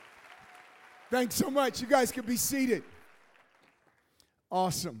Thanks so much. You guys can be seated.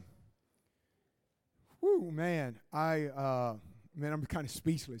 Awesome. Woo, man. I'm kind of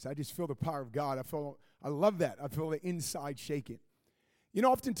speechless. I just feel the power of God. I love that. I feel the inside shaking. You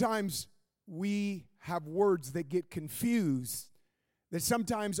know, oftentimes we have words that get confused, that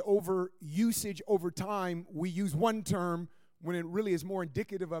sometimes over usage over time, we use one term when it really is more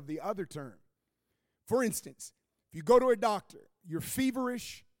indicative of the other term. For instance, if you go to a doctor, you're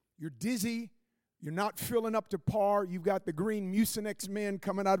feverish, you're dizzy, you're not feeling up to par, you've got the green Mucinex men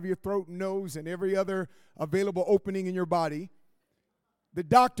coming out of your throat and nose and every other available opening in your body, the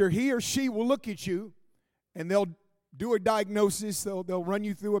doctor, he or she will look at you and they'll do a diagnosis. They'll run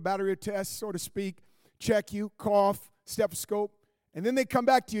you through a battery of tests, so to speak, check you, cough, stethoscope, and then they come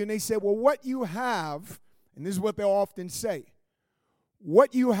back to you and they say, well, what you have, and this is what they'll often say,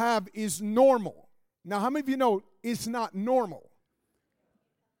 what you have is normal. Now, how many of you know it's not normal?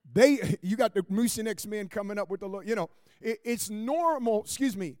 You got the Mucinex men coming up with it's normal,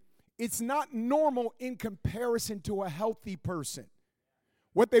 it's not normal in comparison to a healthy person.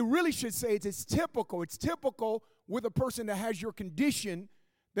 What they really should say is it's typical. It's typical with a person that has your condition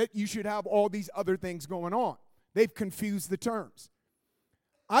that you should have all these other things going on. They've confused the terms.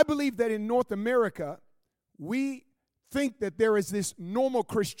 I believe that in North America, we think that there is this normal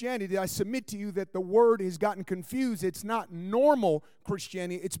Christianity. I submit to you that the word has gotten confused. It's not normal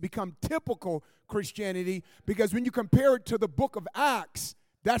Christianity. It's become typical Christianity, because when you compare it to the book of Acts,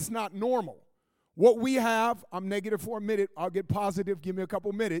 that's not normal. What we have, I'm negative for a minute, I'll get positive, give me a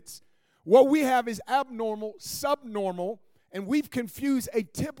couple minutes. What we have is abnormal, subnormal, and we've confused a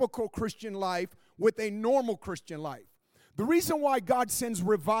typical Christian life with a normal Christian life. The reason why God sends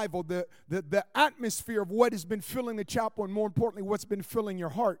revival, the atmosphere of what has been filling the chapel, and more importantly, what's been filling your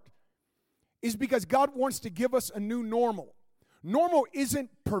heart, is because God wants to give us a new normal. Normal isn't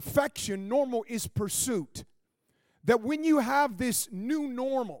perfection. Normal is pursuit. That when you have this new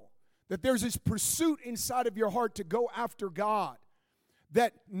normal, that there's this pursuit inside of your heart to go after God.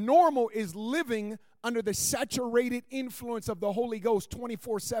 That normal is living under the saturated influence of the Holy Ghost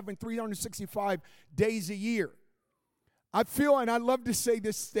 24/7, 365 days a year. I feel, and I love to say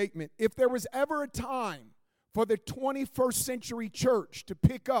this statement, if there was ever a time for the 21st century church to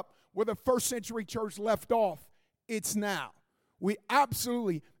pick up where the first century church left off, it's now. We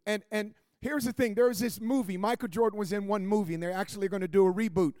absolutely, and here's the thing, there's this movie, Michael Jordan was in one movie, and they're actually going to do a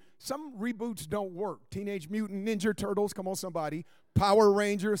reboot. Some reboots don't work. Teenage Mutant Ninja Turtles, come on somebody. Power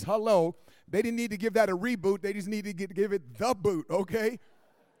Rangers, hello. They didn't need to give that a reboot, they just need to give it the boot, okay?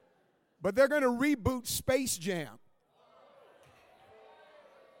 But they're going to reboot Space Jam.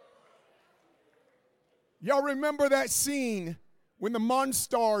 Y'all remember that scene when the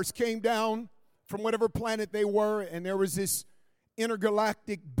Monstars came down from whatever planet they were, and there was this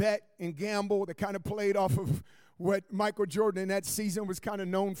intergalactic bet and gamble that kind of played off of what Michael Jordan in that season was kind of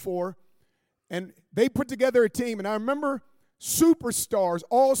known for. And they put together a team, and I remember superstars,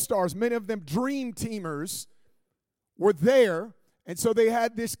 all-stars, many of them dream teamers were there. And so they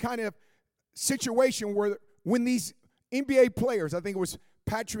had this kind of situation where when these NBA players, I think it was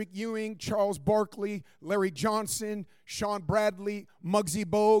Patrick Ewing, Charles Barkley, Larry Johnson, Sean Bradley, Muggsy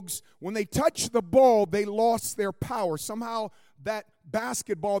Bogues, when they touched the ball, they lost their power. Somehow that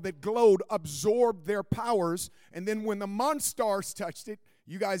basketball that glowed absorbed their powers. And then when the Monstars touched it,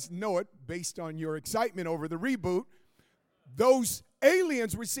 you guys know it based on your excitement over the reboot, those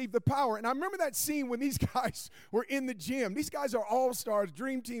aliens received the power. And I remember that scene when these guys were in the gym. These guys are all-stars,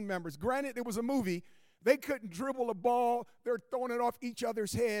 dream team members. Granted, it was a movie. They couldn't dribble a ball. They're throwing it off each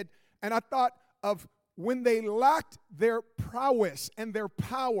other's head. And I thought of when they lacked their prowess and their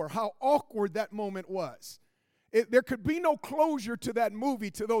power, how awkward that moment was. There could be no closure to that movie,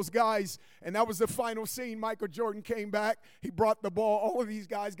 to those guys. And that was the final scene. Michael Jordan came back. He brought the ball. All of these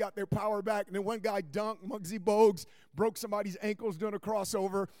guys got their power back. And then one guy dunked. Muggsy Bogues broke somebody's ankles doing a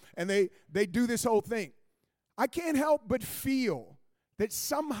crossover. And they do this whole thing. I can't help but feel that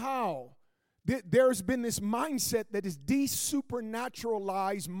somehow there's been this mindset that is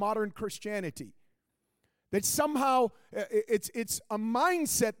de-supernaturalized modern Christianity. That somehow it's a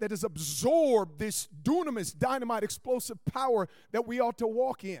mindset that has absorbed this dunamis, dynamite, explosive power that we ought to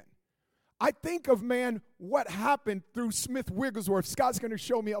walk in. I think of, man, what happened through Smith Wigglesworth. Scott's going to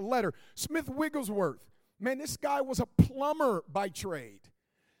show me a letter. Smith Wigglesworth, man, this guy was a plumber by trade.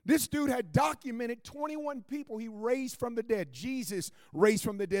 This dude had documented 21 people he raised from the dead. Jesus raised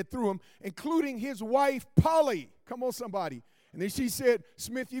from the dead through him, including his wife, Polly. Come on, somebody. And then she said,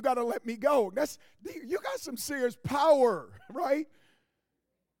 Smith, you got to let me go. You got some serious power, right?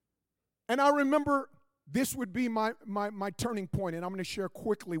 And I remember this would be my turning point, and I'm going to share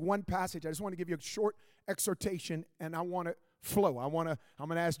quickly one passage. I just want to give you a short exhortation, and I want to flow. I'm going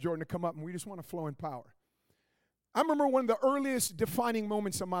to ask Jordan to come up, and we just want to flow in power. I remember one of the earliest defining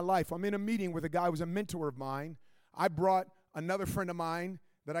moments of my life. I'm in a meeting with a guy who was a mentor of mine. I brought another friend of mine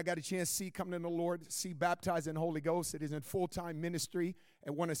that I got a chance to see come to the Lord, see baptized in the Holy Ghost. It is in full-time ministry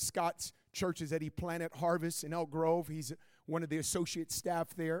at one of Scott's churches that he planted, Harvest in Elk Grove. He's one of the associate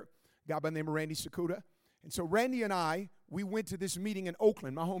staff there, a guy by the name of Randy Sakuda. And so Randy and I, we went to this meeting in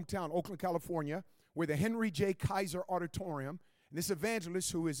Oakland, my hometown, Oakland, California, where the Henry J. Kaiser Auditorium. And this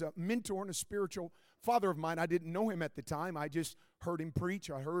evangelist, who is a mentor and a spiritual father of mine, I didn't know him at the time. I just heard him preach.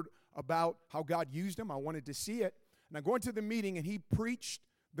 I heard about how God used him. I wanted to see it. And I go into the meeting, and he preached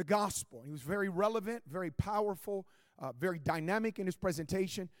the gospel. He was very relevant, very powerful, very dynamic in his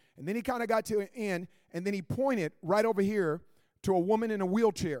presentation. And then he kind of got to an end, and then he pointed right over here to a woman in a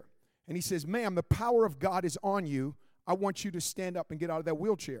wheelchair. And he says, "Ma'am, the power of God is on you. I want you to stand up and get out of that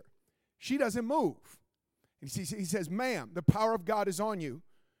wheelchair." She doesn't move. And he says, "Ma'am, the power of God is on you.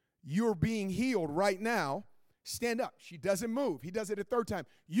 You're being healed right now. Stand up." She doesn't move. He does it a third time.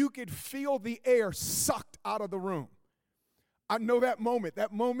 You could feel the air sucked out of the room. I know that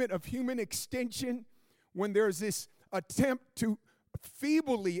moment of human extension, when there's this attempt to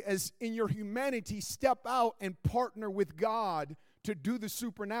feebly, as in your humanity, step out and partner with God to do the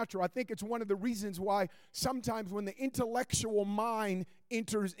supernatural. I think it's one of the reasons why sometimes when the intellectual mind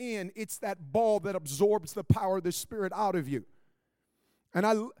enters in, it's that ball that absorbs the power of the Spirit out of you. And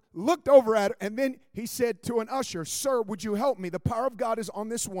I looked over at her, and then he said to an usher, "Sir, would you help me? The power of God is on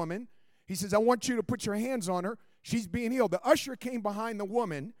this woman." He says, "I want you to put your hands on her. She's being healed." The usher came behind the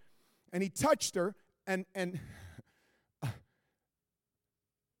woman, and he touched her, and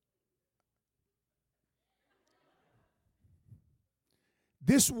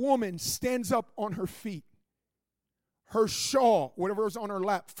this woman stands up on her feet. Her shawl, whatever was on her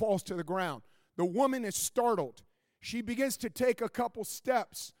lap, falls to the ground. The woman is startled. She begins to take a couple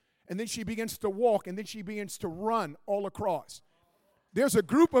steps, and then she begins to walk, and then she begins to run all across. There's a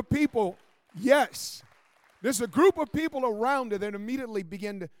group of people, yes, there's a group of people around her that immediately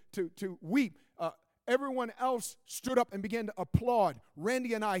begin to weep. Everyone else stood up and began to applaud.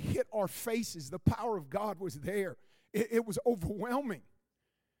 Randy and I hit our faces. The power of God was there. It was overwhelming.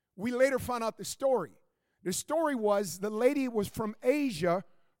 We later found out the story. The story was the lady was from Asia.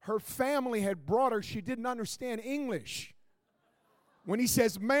 Her family had brought her. She didn't understand English. When he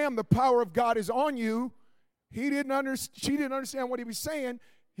says, "Ma'am, the power of God is on you," she didn't understand what he was saying.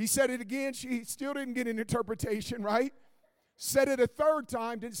 He said it again. She still didn't get an interpretation, right? Said it a third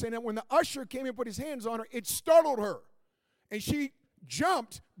time, didn't say that. When the usher came and put his hands on her, it startled her. And she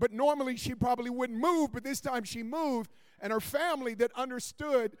jumped, but normally she probably wouldn't move, but this time she moved. And her family that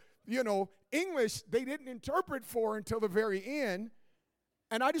understood, English, they didn't interpret for her until the very end.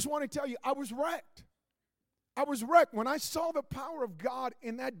 And I just want to tell you, I was wrecked. I was wrecked. When I saw the power of God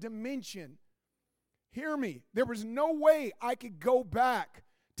in that dimension, hear me, there was no way I could go back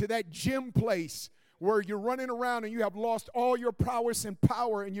to that gym place where you're running around and you have lost all your prowess and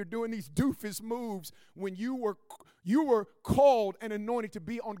power and you're doing these doofus moves when you were called and anointed to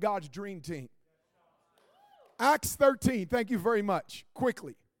be on God's dream team. Acts 13, thank you very much.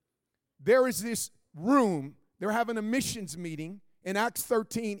 Quickly. There is this room. They're having a missions meeting in Acts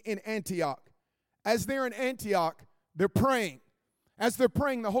 13 in Antioch. As they're in Antioch, they're praying. As they're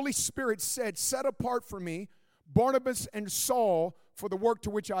praying, the Holy Spirit said, "Set apart for me Barnabas and Saul for the work to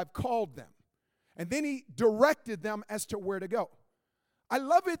which I've called them." And then he directed them as to where to go. I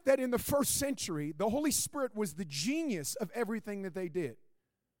love it that in the first century, the Holy Spirit was the genius of everything that they did.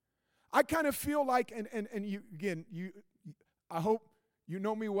 I kind of feel like, and you again, I hope you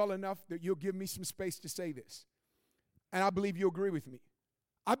know me well enough that you'll give me some space to say this. And I believe you'll agree with me.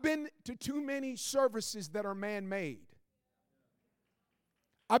 I've been to too many services that are man-made.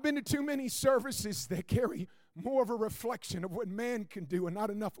 I've been to too many services that carry more of a reflection of what man can do and not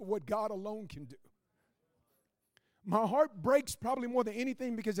enough of what God alone can do. My heart breaks probably more than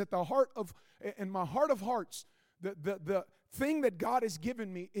anything because at the heart of, in my heart of hearts, the thing that God has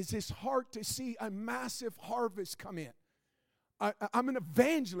given me is his heart to see a massive harvest come in. I'm an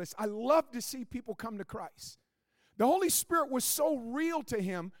evangelist. I love to see people come to Christ. The Holy Spirit was so real to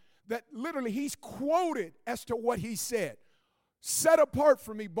him that literally he's quoted as to what he said. "Set apart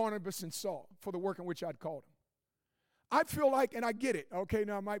for me Barnabas and Saul for the work in which I'd called them." I feel like, and I get it, okay,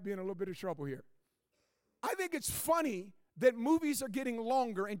 now I might be in a little bit of trouble here. I think it's funny that movies are getting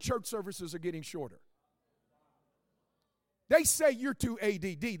longer and church services are getting shorter. They say you're too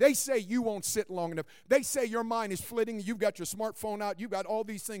ADD. They say you won't sit long enough. They say your mind is flitting. You've got your smartphone out. You've got all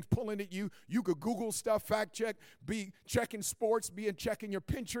these things pulling at you. You could Google stuff, fact check, be checking sports, checking your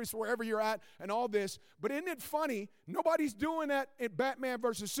Pinterest, wherever you're at, and all this. But isn't it funny? Nobody's doing that in Batman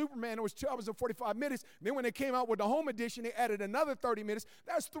versus Superman. It was 2 hours and 45 minutes. Then when they came out with the home edition, they added another 30 minutes.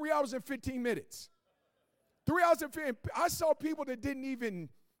 That's 3 hours and 15 minutes. 3 hours and 15. I saw people that didn't even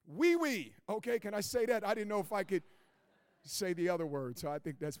wee. Okay, can I say that? I didn't know if I could say the other word, so I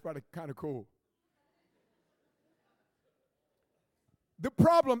think that's probably kind of cool. The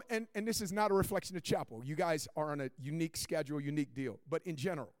problem, and this is not a reflection of Chapel. You guys are on a unique schedule, unique deal. But in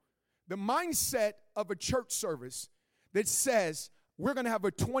general, the mindset of a church service that says we're going to have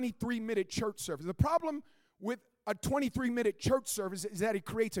a 23-minute church service. The problem with a 23-minute church service is that it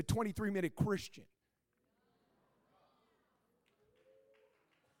creates a 23-minute Christian.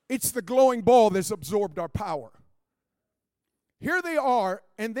 It's the glowing ball that's absorbed our power. Here they are,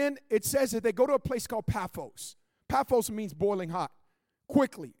 and then it says that they go to a place called Paphos. Paphos means boiling hot,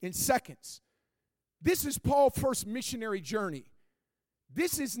 quickly, in seconds. This is Paul's first missionary journey.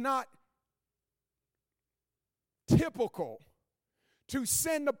 This is not typical to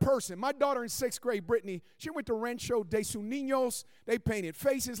send a person. My daughter in 6th grade, Brittany, she went to Rancho de sus Niños. They painted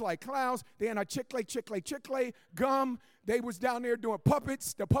faces like clowns. They had a chicle, gum. They was down there doing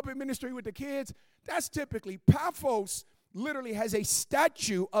puppets, the puppet ministry with the kids. That's typically Paphos. Literally has a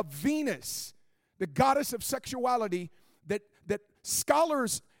statue of Venus, the goddess of sexuality, that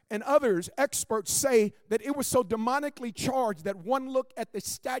scholars and others, experts, say that it was so demonically charged that one look at the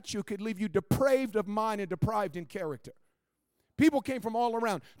statue could leave you depraved of mind and deprived in character. People came from all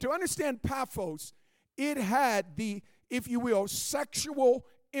around. To understand Paphos, it had the, if you will, sexual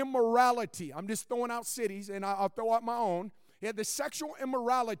immorality. I'm just throwing out cities, and I'll throw out my own. It had the sexual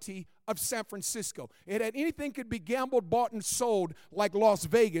immorality of San Francisco. It had anything could be gambled, bought, and sold like Las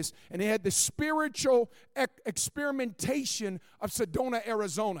Vegas. And it had the spiritual experimentation of Sedona,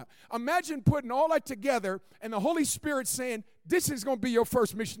 Arizona. Imagine putting all that together and the Holy Spirit saying, this is going to be your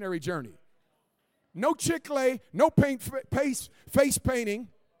first missionary journey. No chicle, no face painting.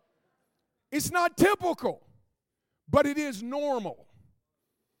 It's not typical, but it is normal.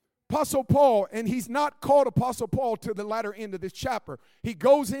 Apostle Paul, and he's not called Apostle Paul to the latter end of this chapter. He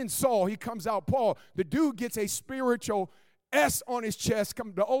goes in Saul, he comes out Paul. The dude gets a spiritual S on his chest.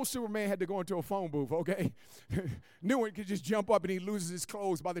 The old Superman had to go into a phone booth, okay? New one could just jump up and he loses his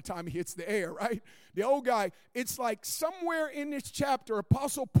clothes by the time he hits the air, right? The old guy, it's like somewhere in this chapter,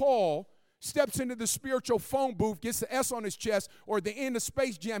 Apostle Paul steps into the spiritual phone booth, gets the S on his chest, or at the end of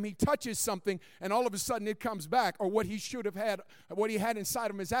Space Jam, he touches something, and all of a sudden it comes back, or what he should have had, what he had inside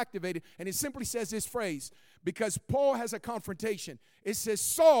him is activated, and it simply says this phrase, because Paul has a confrontation. It says,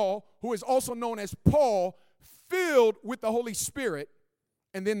 Saul, who is also known as Paul, filled with the Holy Spirit,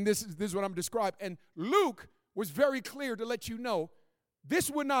 and then this is what I'm describing, and Luke was very clear to let you know,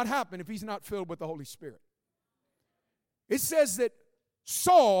 this would not happen if he's not filled with the Holy Spirit. It says that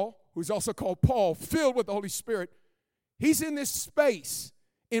Saul, who's also called Paul, filled with the Holy Spirit, he's in this space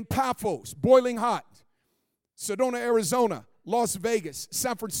in Paphos, boiling hot. Sedona, Arizona, Las Vegas,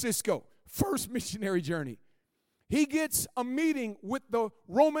 San Francisco, first missionary journey. He gets a meeting with the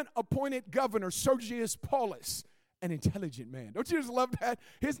Roman appointed governor, Sergius Paulus, an intelligent man. Don't you just love that?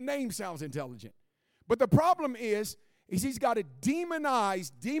 His name sounds intelligent. But the problem is he's got a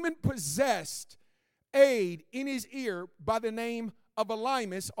demonized, demon-possessed aide in his ear by the name of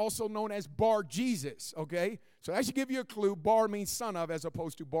Elymas, also known as Bar Jesus, okay? So that should give you a clue. Bar means son of, as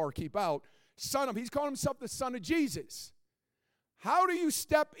opposed to bar, keep out. Son of, he's calling himself the son of Jesus. How do you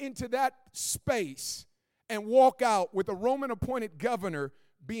step into that space and walk out with a Roman appointed governor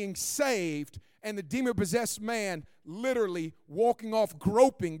being saved and the demon-possessed man literally walking off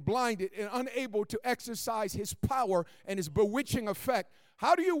groping, blinded, and unable to exercise his power and his bewitching effect?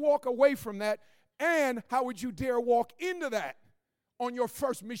 How do you walk away from that, and how would you dare walk into that on your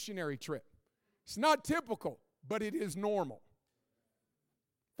first missionary trip? It's not typical, but it is normal.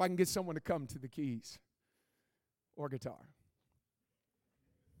 If I can get someone to come to the keys or guitar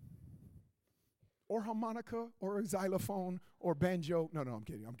or harmonica or a xylophone or banjo. No, I'm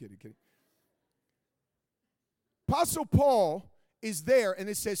kidding. Apostle Paul is there, and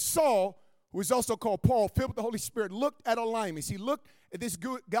it says Saul, who is also called Paul, filled with the Holy Spirit, looked at Elymas. He looked at this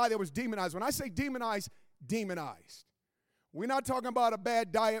guy that was demonized. When I say demonized, demonized. We're not talking about a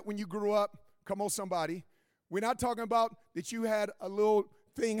bad diet when you grew up. Come on, somebody. We're not talking about that you had a little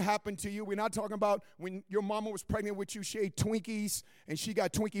thing happen to you. We're not talking about when your mama was pregnant with you, she ate Twinkies, and she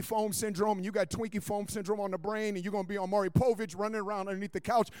got Twinkie foam syndrome, and you got Twinkie foam syndrome on the brain, and you're going to be on Maury Povich running around underneath the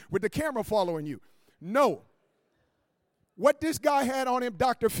couch with the camera following you. No. What this guy had on him,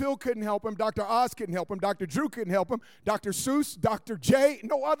 Dr. Phil couldn't help him, Dr. Oz couldn't help him, Dr. Drew couldn't help him, Dr. Seuss, Dr. J,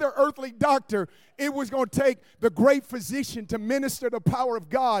 no other earthly doctor. It was going to take the great physician to minister the power of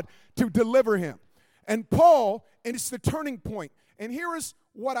God to deliver him. And Paul, and it's the turning point. And here is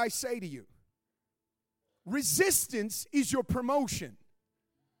what I say to you. Resistance is your promotion.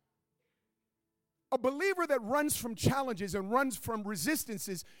 A believer that runs from challenges and runs from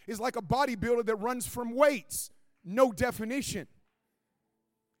resistances is like a bodybuilder that runs from weights. No definition.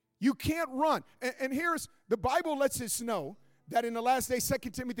 You can't run. And here's, the Bible lets us know that in the last days,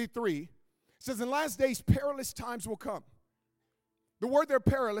 2 Timothy 3, says in the last days, perilous times will come. The word there,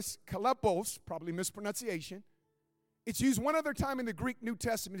 perilous, kalepos, probably mispronunciation. It's used one other time in the Greek New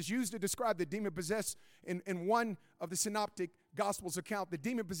Testament. It's used to describe the demon-possessed in one of the synoptic Gospels account, the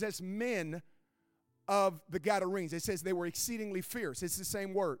demon-possessed men of the Gadarenes. It says they were exceedingly fierce. It's the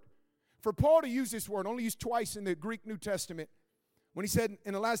same word. For Paul to use this word, only used twice in the Greek New Testament, when he said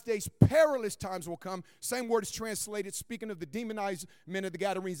in the last days perilous times will come, same word is translated, speaking of the demonized men of the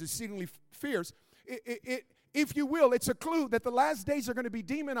Gadarenes, exceedingly fierce. If you will, it's a clue that the last days are going to be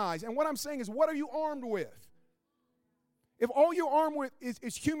demonized. And what I'm saying is, what are you armed with? If all you're armed with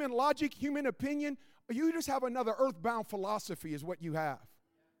is human logic, human opinion, you just have another earthbound philosophy is what you have.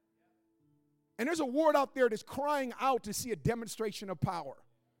 And there's a world out there that's crying out to see a demonstration of power.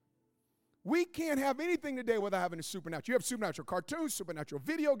 We can't have anything today without having a supernatural. You have supernatural cartoons, supernatural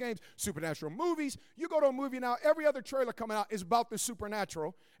video games, supernatural movies. You go to a movie now, every other trailer coming out is about the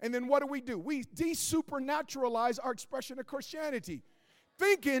supernatural. And then what do? We de-supernaturalize our expression of Christianity,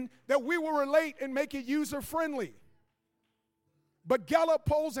 thinking that we will relate and make it user-friendly. But Gallup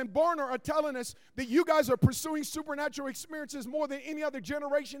polls and Barna are telling us that you guys are pursuing supernatural experiences more than any other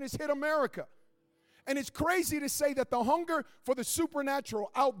generation has hit America. And it's crazy to say that the hunger for the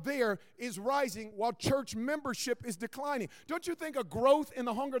supernatural out there is rising while church membership is declining. Don't you think a growth in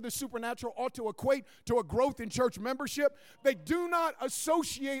the hunger of the supernatural ought to equate to a growth in church membership? They do not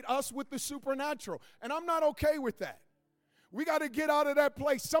associate us with the supernatural, and I'm not okay with that. We got to get out of that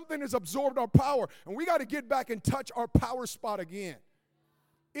place. Something has absorbed our power, and we got to get back and touch our power spot again.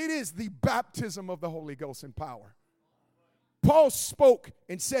 It is the baptism of the Holy Ghost in power. Paul spoke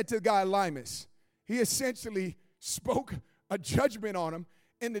and said to the guy Elymas, he essentially spoke a judgment on him.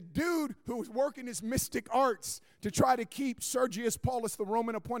 And the dude who was working his mystic arts to try to keep Sergius Paulus, the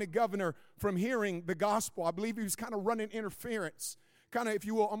Roman appointed governor, from hearing the gospel, I believe he was kind of running interference, kind of, if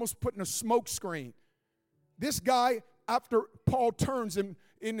you will, almost putting a smoke screen. This guy, after Paul turns him,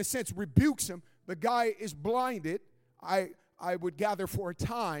 in a sense, rebukes him, the guy is blinded, I would gather, for a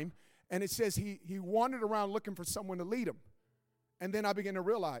time. And it says he wandered around looking for someone to lead him. And then I began to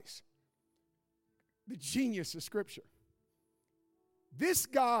realize the genius of Scripture. This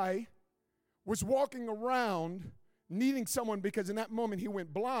guy was walking around needing someone because in that moment he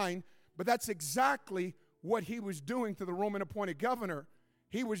went blind, but that's exactly what he was doing to the Roman appointed governor.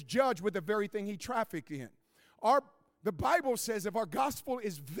 He was judged with the very thing he trafficked in. The Bible says if our gospel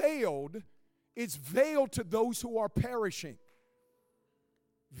is veiled, it's veiled to those who are perishing.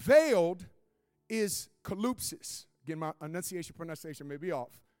 Veiled is calypsis. Again, my pronunciation may be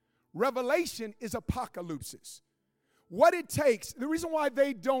off. Revelation is apocalypsis. What it takes, the reason why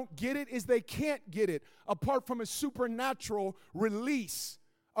they don't get it is they can't get it apart from a supernatural release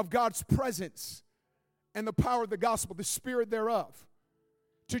of God's presence and the power of the gospel, the spirit thereof.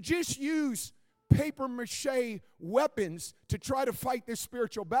 To just use paper mache weapons to try to fight this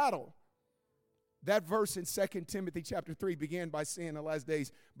spiritual battle. That verse in 2 Timothy chapter 3 began by saying in the last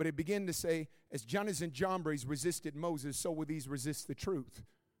days, but it began to say, as Jannes and Jambres resisted Moses, so will these resist the truth.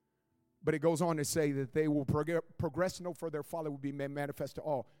 But it goes on to say that they will progress no further, folly will be made manifest to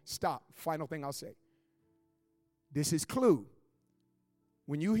all. Stop. Final thing I'll say. This is clue.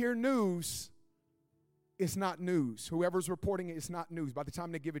 When you hear news, it's not news. Whoever's reporting it is not news. By the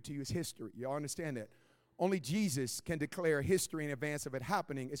time they give it to you, it's history. You all understand that? Only Jesus can declare history in advance of it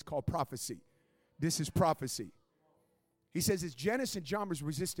happening. It's called prophecy. This is prophecy. He says, as Jannes and Jambres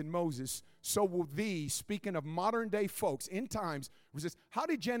resisted Moses, so will these, speaking of modern day folks, in times, resist. How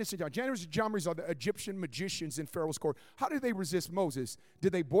did Jannes and Jambres? Jannes and Jambres are the Egyptian magicians in Pharaoh's court. How did they resist Moses?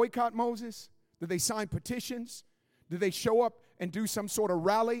 Did they boycott Moses? Did they sign petitions? Did they show up and do some sort of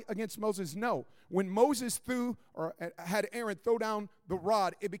rally against Moses? No. When Moses threw or had Aaron throw down the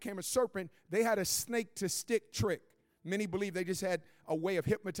rod, it became a serpent. They had a snake to stick trick. Many believe they just had a way of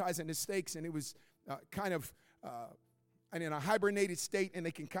hypnotizing the snakes, and it was and in a hibernated state, and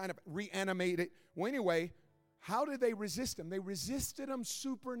they can kind of reanimate it. Well, anyway, how did they resist them? They resisted them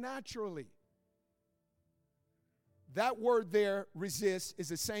supernaturally. That word there, resist, is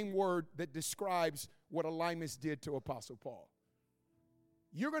the same word that describes what Elymas did to Apostle Paul.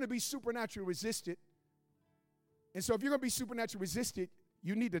 You're going to be supernaturally resisted. And so if you're going to be supernaturally resisted,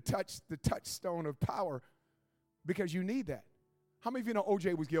 you need to touch the touchstone of power because you need that. How many of you know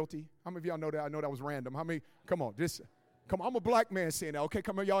OJ was guilty? How many of y'all know that? I know that was random. How many? Come on, I'm a black man saying that. Okay,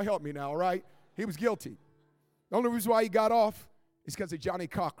 come on, y'all help me now, all right? He was guilty. The only reason why he got off is because of Johnny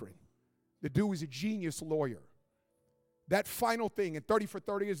Cochran. The dude was a genius lawyer. That final thing, and 30 for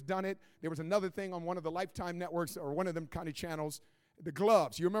 30 has done it. There was another thing on one of the Lifetime networks or one of them kind of channels. The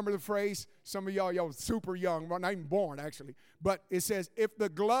gloves. You remember the phrase? Some of y'all super young, well, not even born actually. But it says, if the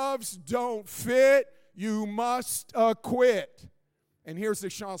gloves don't fit, you must acquit. And here's the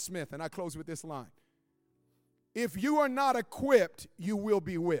Sean Smith, and I close with this line. If you are not equipped, you will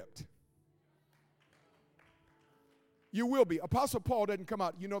be whipped. You will be. Apostle Paul doesn't come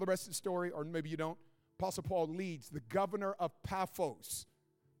out. You know the rest of the story, or maybe you don't. Apostle Paul leads the governor of Paphos,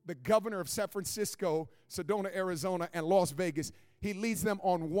 the governor of San Francisco, Sedona, Arizona, and Las Vegas. He leads them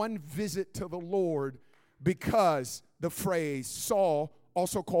on one visit to the Lord because the phrase Saul,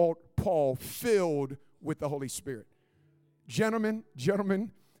 also called Paul, filled with the Holy Spirit. Gentlemen,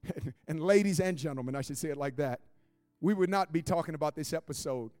 and ladies and gentlemen, I should say it like that, we would not be talking about this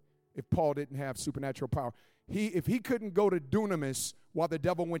episode if Paul didn't have supernatural power. If he couldn't go to dunamis while the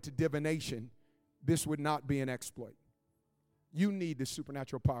devil went to divination, this would not be an exploit. You need the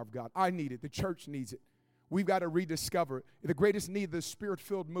supernatural power of God. I need it. The church needs it. We've got to rediscover it. The greatest need of the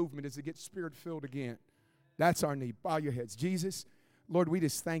Spirit-filled movement is to get Spirit-filled again. That's our need. Bow your heads. Jesus, Lord, we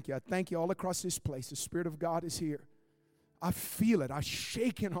just thank you. I thank you all across this place. The Spirit of God is here. I feel it. I'm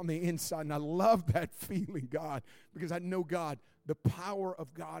shaking on the inside, and I love that feeling, God, because I know, God, the power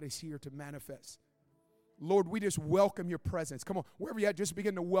of God is here to manifest. Lord, we just welcome your presence. Come on, wherever you're at, just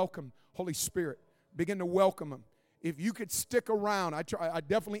begin to welcome Holy Spirit. Begin to welcome him. If you could stick around, I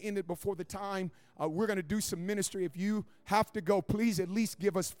definitely ended before the time. We're going to do some ministry. If you have to go, please at least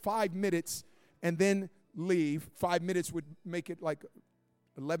give us 5 minutes and then leave. 5 minutes would make it like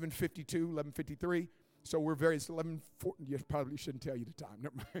 11:52, 11:53. So we're it's 11:40. You probably shouldn't tell you the time.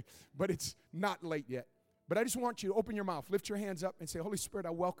 Never mind. But it's not late yet. But I just want you to open your mouth, lift your hands up, and say, Holy Spirit,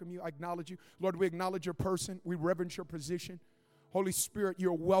 I welcome you. I acknowledge you. Lord, we acknowledge your person. We reverence your position. Holy Spirit,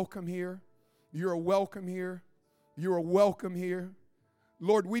 you're welcome here. You're welcome here. You're welcome here.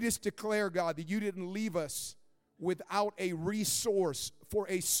 Lord, we just declare, God, that you didn't leave us without a resource for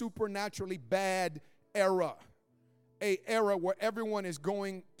a supernaturally bad era, an era where everyone is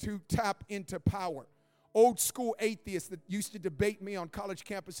going to tap into power. Old school atheists that used to debate me on college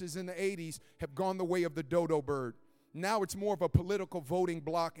campuses in the 80s have gone the way of the dodo bird. Now it's more of a political voting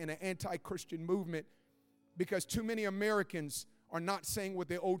bloc and an anti-Christian movement because too many Americans are not saying what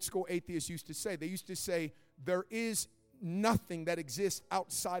the old school atheists used to say. They used to say there is nothing that exists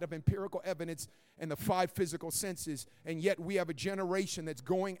outside of empirical evidence and the 5 physical senses, and yet we have a generation that's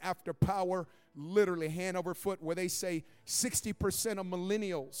going after power literally hand over foot, where they say 60% of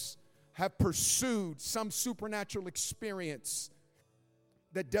millennials have pursued some supernatural experience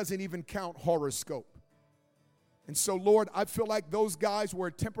that doesn't even count horoscope. And so, Lord, I feel like those guys were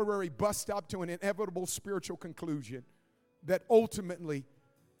a temporary bus stop to an inevitable spiritual conclusion, that ultimately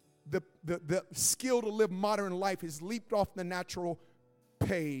the skill to live modern life has leaped off the natural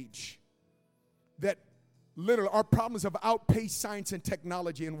page. That literally our problems have outpaced science and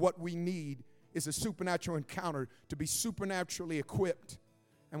technology, and what we need is a supernatural encounter to be supernaturally equipped.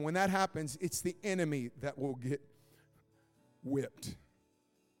 And when that happens, it's the enemy that will get whipped.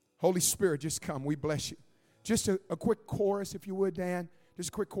 Holy Spirit, just come. We bless you. Just a quick chorus, if you would, Dan. Just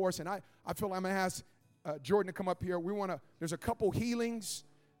a quick chorus. And I feel like I'm going to ask Jordan to come up here. There's a couple healings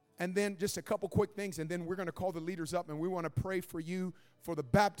and then just a couple quick things. And then we're going to call the leaders up, and we want to pray for you for the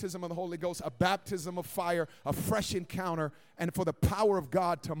baptism of the Holy Ghost, a baptism of fire, a fresh encounter, and for the power of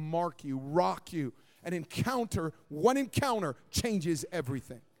God to mark you, rock you. An encounter, one encounter changes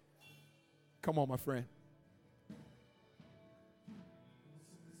everything. Come on, my friend.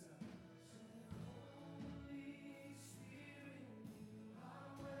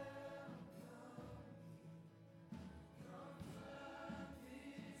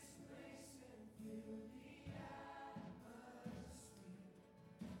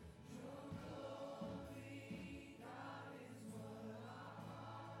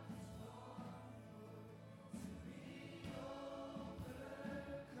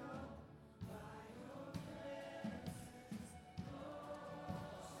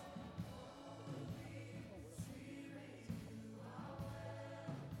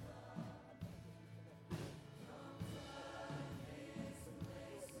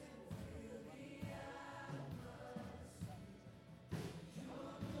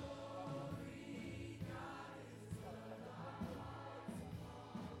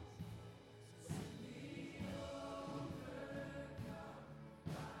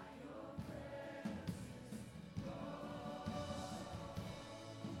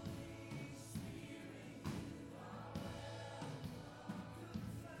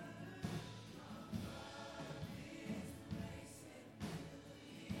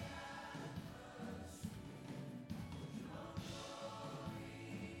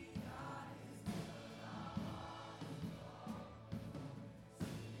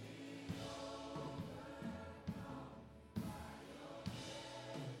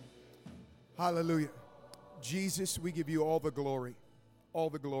 Hallelujah. Jesus, we give you all the glory, all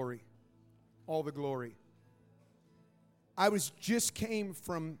the glory, all the glory. I just came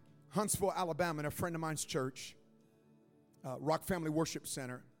from Huntsville, Alabama, in a friend of mine's church, Rock Family Worship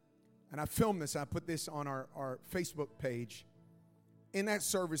Center. And I filmed this. I put this on our Facebook page. In that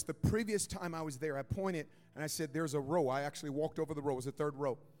service, the previous time I was there, I pointed and I said, there's a row. I actually walked over the row. It was the third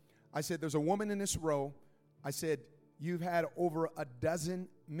row. I said, there's a woman in this row. I said, you've had over a dozen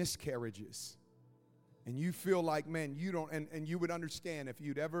miscarriages. And you feel like, man, you don't, and you would understand if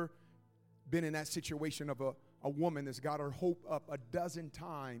you'd ever been in that situation of a woman that's got her hope up a dozen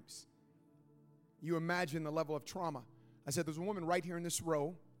times. You imagine the level of trauma. I said, there's a woman right here in this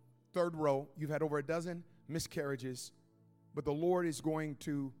row, third row. You've had over a dozen miscarriages, but the Lord is going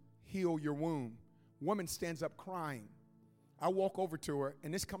to heal your womb. Woman stands up crying. I walk over to her,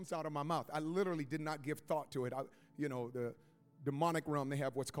 and this comes out of my mouth. I literally did not give thought to it. The demonic realm, they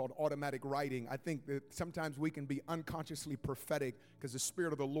have what's called automatic writing. I think that sometimes we can be unconsciously prophetic because the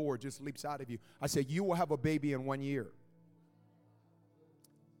Spirit of the Lord just leaps out of you. I said, you will have a baby in 1 year.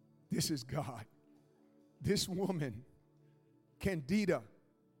 This is God. This woman, Candida,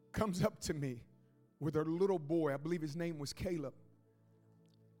 comes up to me with her little boy. I believe his name was Caleb.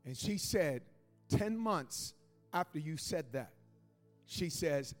 And she said, 10 months after you said that, she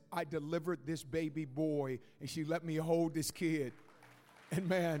says, I delivered this baby boy, and she let me hold this kid. And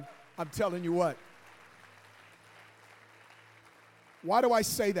man, I'm telling you what. Why do I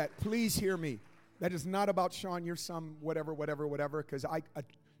say that? Please hear me. That is not about Sean, you're some whatever, because I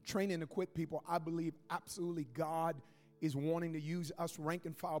train and equip people. I believe absolutely God is wanting to use us rank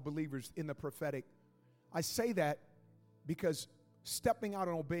and file believers in the prophetic. I say that because stepping out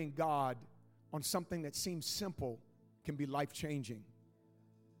and obeying God on something that seems simple can be life-changing.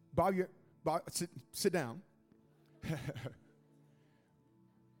 Sit down.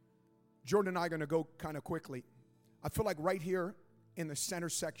 Jordan and I are going to go kind of quickly. I feel like right here in the center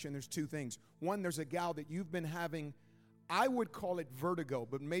section, there's two things. One, there's a gal that you've been having, I would call it vertigo,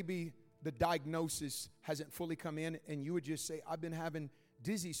 but maybe the diagnosis hasn't fully come in, and you would just say, I've been having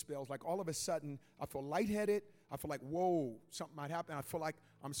dizzy spells. Like all of a sudden, I feel lightheaded. I feel like, whoa, something might happen. I feel like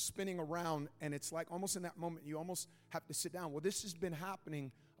I'm spinning around, and it's like almost in that moment, you almost have to sit down. Well, this has been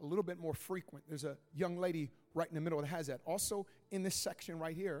happening a little bit more frequent. There's a young lady right in the middle that has that. Also, in this section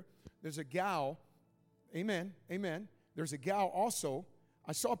right here, there's a gal, amen, there's a gal also.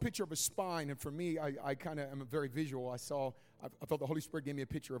 I saw a picture of a spine, and for me, I kind of am very visual. I felt the Holy Spirit gave me a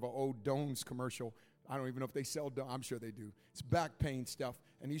picture of an old Dones commercial. I don't even know if they sell Dones. I'm sure they do. It's back pain stuff.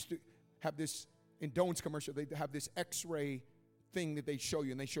 And they used to have this, in Dones commercial, they have this x-ray thing that they show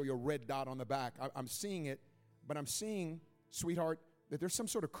you, and they show you a red dot on the back. I'm seeing it, but I'm seeing, sweetheart, that there's some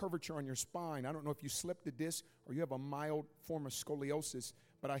sort of curvature on your spine. I don't know if you slipped the disc or you have a mild form of scoliosis,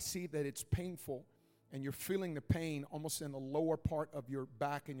 but I see that it's painful, and you're feeling the pain almost in the lower part of your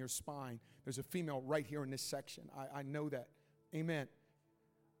back and your spine. There's a female right here in this section. I know that. Amen.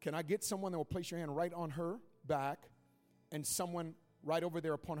 Can I get someone that will place your hand right on her back and someone right over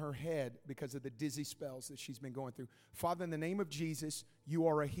there upon her head because of the dizzy spells that she's been going through? Father, in the name of Jesus, you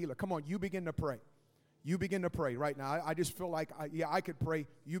are a healer. Come on, you begin to pray. You begin to pray right now. I just feel like, I could pray.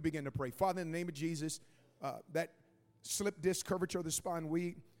 You begin to pray. Father, in the name of Jesus, that slip disc curvature of the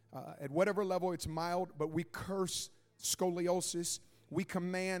spine, at whatever level it's mild, but we curse scoliosis. We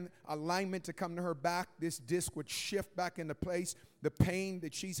command alignment to come to her back. This disc would shift back into place. The pain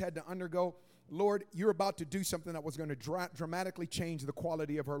that she's had to undergo. Lord, you're about to do something that was going to dramatically change the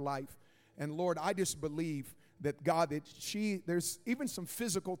quality of her life. And Lord, I just believe that God, there's even some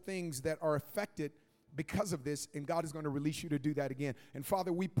physical things that are affected because of this, and God is going to release you to do that again. And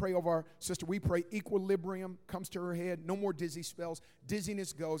Father, we pray over our sister. We pray equilibrium comes to her head. No more dizzy spells.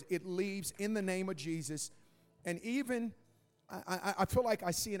 Dizziness goes. It leaves in the name of Jesus. And even, I feel like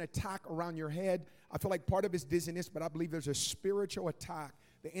I see an attack around your head. I feel like part of it's dizziness, but I believe there's a spiritual attack.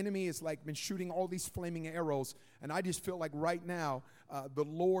 The enemy has like been shooting all these flaming arrows. And I just feel like right now, the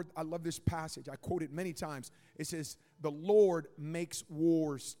Lord, I love this passage. I quote it many times. It says, the Lord makes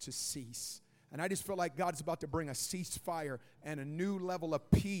wars to cease. And I just feel like God's about to bring a ceasefire and a new level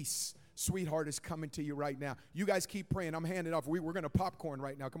of peace, sweetheart, is coming to you right now. You guys keep praying. I'm handing off. We're going to popcorn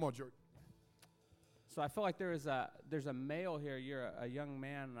right now. Come on, Jordan. So I feel like there's a male here. You're a young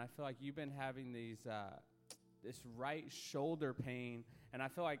man, and I feel like you've been having this right shoulder pain. And I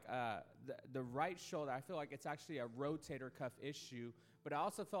feel like the right shoulder, I feel like it's actually a rotator cuff issue. But I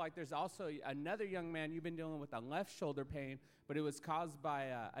also feel like there's also another young man, you've been dealing with a left shoulder pain, but it was caused by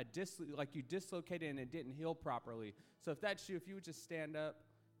like you dislocated and it didn't heal properly. So if that's you, if you would just stand up,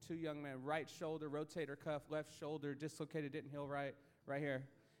 two young men, right shoulder, rotator cuff, left shoulder, dislocated, didn't heal right here.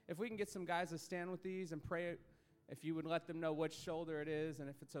 if we can get some guys to stand with these and pray, if you would let them know which shoulder it is and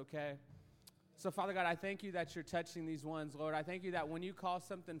if it's okay. So, Father God, I thank you that you're touching these ones, Lord. I thank you that when you call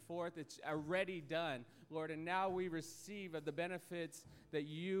something forth, it's already done, Lord. And now we receive of the benefits that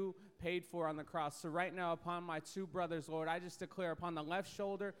you paid for on the cross. So right now, upon my two brothers, Lord, I just declare upon the left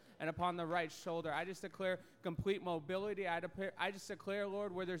shoulder and upon the right shoulder, I just declare complete mobility. I just declare,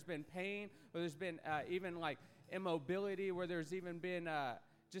 Lord, where there's been pain, where there's been even like immobility, where there's even been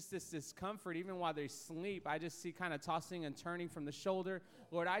just this discomfort, even while they sleep. I just see kind of tossing and turning from the shoulder.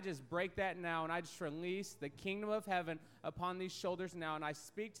 Lord, I just break that now, and I just release the kingdom of heaven upon these shoulders now, and I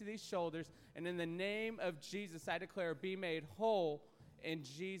speak to these shoulders, and in the name of Jesus, I declare, be made whole in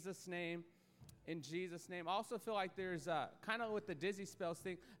Jesus' name. In Jesus' name. I also feel like there's, kind of with the dizzy spells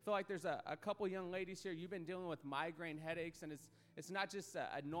thing, I feel like there's a couple young ladies here. You've been dealing with migraine headaches, and it's not just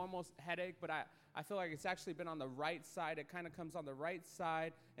a normal headache, but I feel like it's actually been on the right side. It kind of comes on the right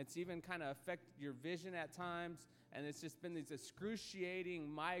side. It's even kind of affected your vision at times, and it's just been these excruciating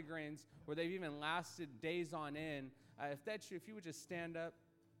migraines where they've even lasted days on end. If that's you, if you would just stand up.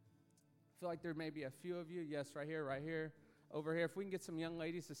 I feel like there may be a few of you. Yes, right here, over here. If we can get some young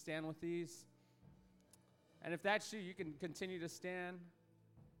ladies to stand with these. And if that's you, you can continue to stand.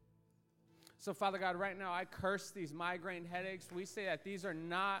 So, Father God, right now, I curse these migraine headaches. We say that these are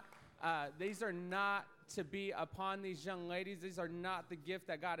not to be upon these young ladies. These are not the gift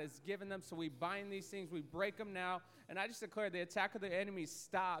that God has given them. So we bind these things. We break them now. And I just declare the attack of the enemy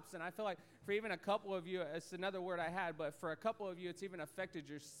stops. And I feel like for even a couple of you, it's another word I had, but for a couple of you, it's even affected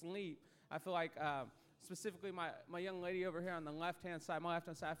your sleep. I feel like specifically my young lady over here on the left-hand side, I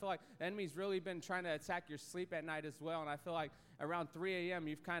feel like the enemy's really been trying to attack your sleep at night as well. And I feel like around 3 a.m.,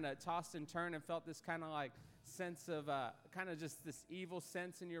 you've kind of tossed and turned and felt this kind of like sense of kind of just this evil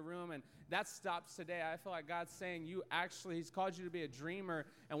sense in your room, and that stops today. I feel like God's saying he's called you to be a dreamer,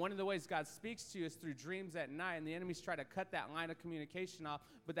 and one of the ways God speaks to you is through dreams at night, and the enemy's trying to cut that line of communication off,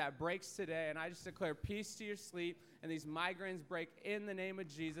 but that breaks today, and I just declare peace to your sleep, and these migraines break in the name of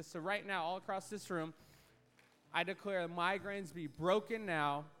Jesus. So right now, all across this room, I declare migraines be broken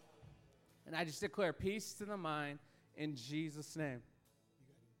now, and I just declare peace to the mind in Jesus' name.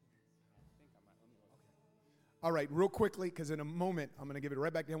 All right, real quickly, because in a moment, I'm going to give it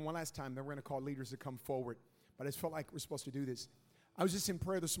right back to him one last time. Then we're going to call leaders to come forward. But I just felt like we're supposed to do this. I was just in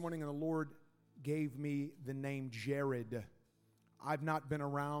prayer this morning, and the Lord gave me the name Jared. I've not been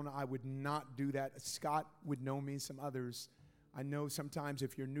around. I would not do that. Scott would know me, some others. I know sometimes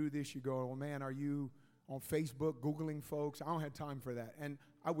if you're new to this, you go, oh, man, are you on Facebook Googling folks? I don't have time for that. And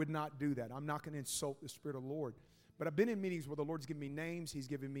I would not do that. I'm not going to insult the Spirit of the Lord. But I've been in meetings where the Lord's given me names. He's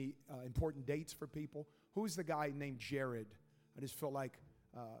given me important dates for people. Who's the guy named Jared? I just feel like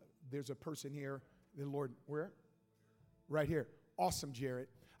there's a person here. The Lord, where? Right here. Awesome, Jared.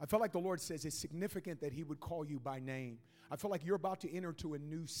 I felt like the Lord says it's significant that he would call you by name. I feel like you're about to enter to a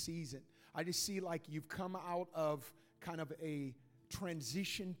new season. I just see like you've come out of kind of a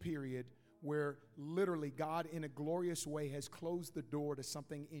transition period where literally God in a glorious way has closed the door to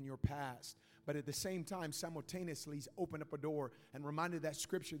something in your past. But at the same time, simultaneously, he's opened up a door and reminded that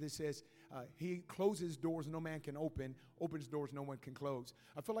scripture that says, he closes doors no man can open, opens doors no one can close.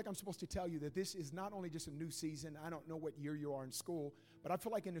 I feel like I'm supposed to tell you that this is not only just a new season. I don't know what year you are in school, but I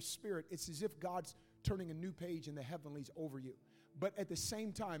feel like in the spirit, it's as if God's turning a new page in the heavenlies over you. But at the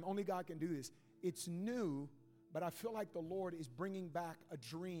same time, only God can do this. It's new, but I feel like the Lord is bringing back a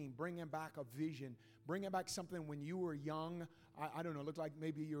dream, bringing back a vision, bringing back something when you were young. I don't know, it looked like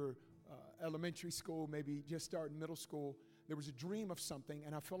maybe you're elementary school, maybe just starting middle school. There was a dream of something,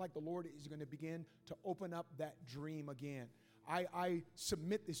 and I feel like the Lord is going to begin to open up that dream again. I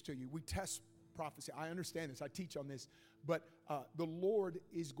submit this to you. We test prophecy. I understand this. I teach on this. But the Lord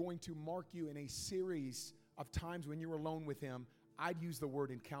is going to mark you in a series of times when you're alone with him. I'd use the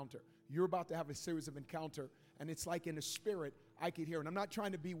word encounter. You're about to have a series of encounter, and it's like in the spirit, I could hear. And I'm not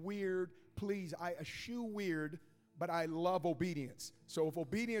trying to be weird. Please, I eschew weird, but I love obedience. So if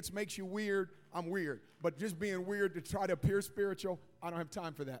obedience makes you weird, I'm weird. But just being weird to try to appear spiritual, I don't have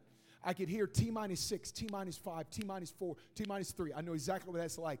time for that. I could hear T-6, T-5, T-4, T-3. I know exactly what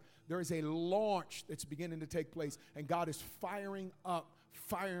that's like. There is a launch that's beginning to take place, and God is firing up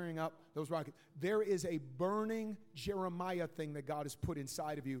those rockets. There is a burning Jeremiah thing that God has put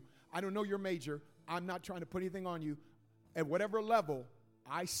inside of you. I don't know your major. I'm not trying to put anything on you. At whatever level,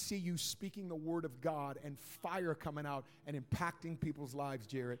 I see you speaking the word of God and fire coming out and impacting people's lives,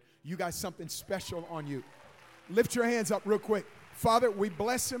 Jared. You got something special on you. Lift your hands up real quick. Father, we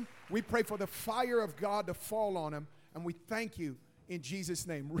bless him. We pray for the fire of God to fall on him, and we thank you in Jesus'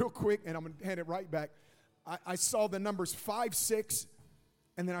 name. Real quick, and I'm going to hand it right back. I saw the numbers 5, 6,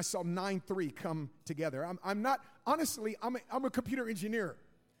 and then I saw 9-3 come together. I'm not, honestly, I'm a computer engineer.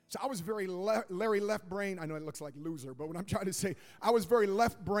 So I was very Larry left brain. I know it looks like loser, but what I'm trying to say, I was very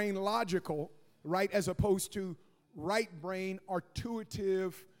left brain logical, right, as opposed to right brain,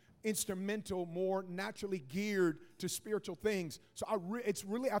 intuitive, instrumental, more naturally geared to spiritual things. So it's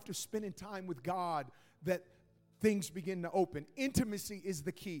really after spending time with God that things begin to open. Intimacy is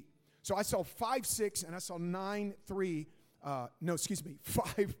the key. So I saw 5-6 and I saw 9-3.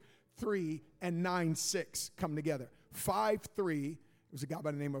 5-3 and 9-6 come together. 5-3. It was a guy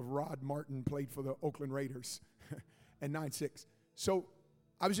by the name of Rod Martin, played for the Oakland Raiders, and 9-6. So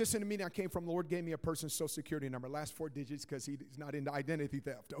I was just in a meeting I came from. The Lord gave me a person's social security number, last 4 digits, because he's not into identity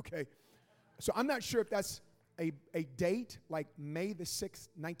theft, okay? So I'm not sure if that's a date, like May the 6th,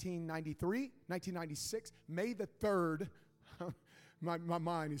 1993, 1996, May the 3rd. my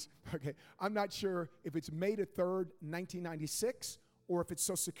mind is, okay. I'm not sure if it's May the 3rd, 1996, or if it's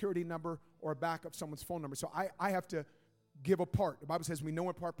social security number or a backup someone's phone number. So I have to give a part. The Bible says we know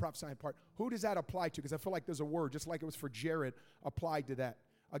in part, prophesy in part. Who does that apply to? Because I feel like there's a word, just like it was for Jared, applied to that.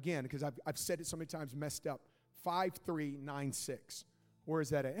 Again, because I've said it so many times, messed up. 5-3-9-6. Where is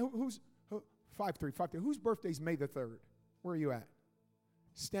that at? Who's 5-3? Whose birthday's May the 3rd? Where are you at?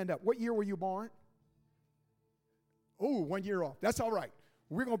 Stand up. What year were you born? Oh, 1 year off. That's all right.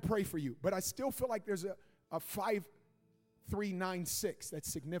 We're going to pray for you. But I still feel like there's a 5-3-9-6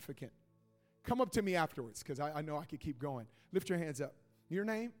 that's significant. Come up to me afterwards, because I know I could keep going. Lift your hands up. Your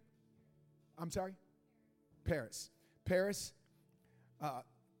name? I'm sorry? Paris. Paris,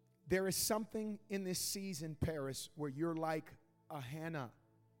 there is something in this season, Paris, where you're like a Hannah.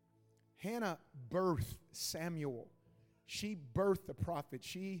 Hannah birthed Samuel. She birthed the prophet.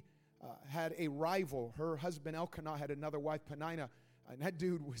 She had a rival. Her husband Elkanah had another wife, Peninnah, and that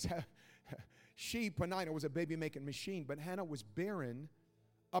dude was, Peninnah was a baby-making machine, but Hannah was barren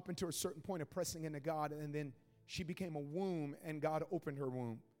up until a certain point of pressing into God, and then she became a womb, and God opened her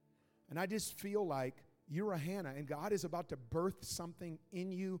womb. And I just feel like you're a Hannah, and God is about to birth something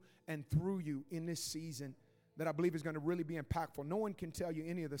in you and through you in this season that I believe is going to really be impactful. No one can tell you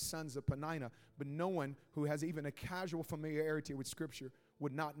any of the sons of Peninnah, but no one who has even a casual familiarity with Scripture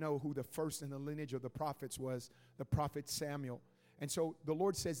would not know who the first in the lineage of the prophets was, the prophet Samuel. And so the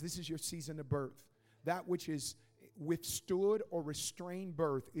Lord says, this is your season of birth. That which is withstood or restrained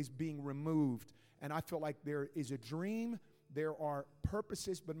birth is being removed. And I feel like there is a dream, there are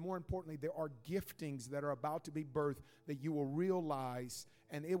purposes, but more importantly, there are giftings that are about to be birthed that you will realize,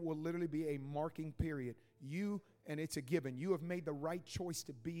 and it will literally be a marking period. And it's a given. You have made the right choice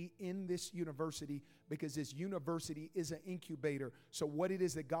to be in this university, because this university is an incubator. So what it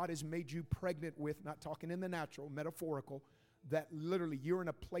is that God has made you pregnant with, not talking in the natural, metaphorical, that literally you're in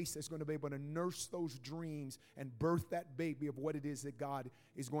a place that's going to be able to nurse those dreams and birth that baby of what it is that God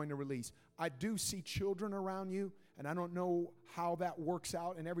is going to release. I do see children around you, and I don't know how that works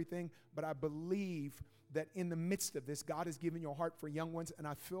out and everything, but I believe that in the midst of this, God has given you a heart for young ones, and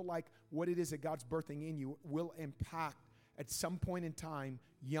I feel like what it is that God's birthing in you will impact at some point in time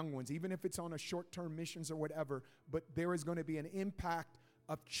young ones, even if it's on a short-term missions or whatever, but there is going to be an impact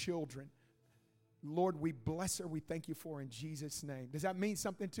of children. Lord, we bless her. We thank you for her in Jesus' name. Does that mean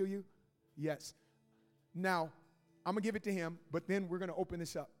something to you? Yes. Now, I'm going to give it to him, but then we're going to open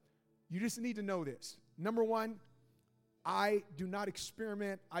this up. You just need to know this. Number one, I do not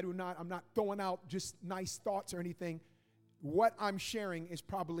experiment. I'm not throwing out just nice thoughts or anything. What I'm sharing is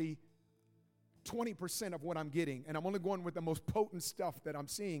probably 20% of what I'm getting, and I'm only going with the most potent stuff that I'm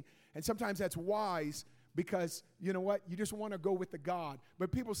seeing. And sometimes that's wise, because you know what? You just want to go with the God.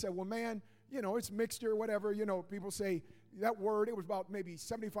 But people say, well, man, it's mixture, whatever. People say that word, it was about maybe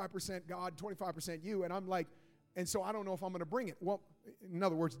 75% God, 25% you. And I'm like, and so I don't know if I'm going to bring it. Well, in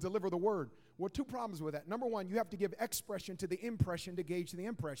other words, deliver the word. Well, 2 problems with that. Number one, you have to give expression to the impression to gauge the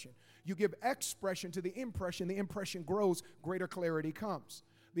impression. You give expression to the impression grows, greater clarity comes.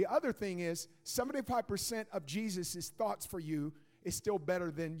 The other thing is 75% of Jesus' thoughts for you is still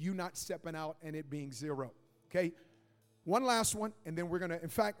better than you not stepping out and it being 0. Okay? One last one, and then we're going to, in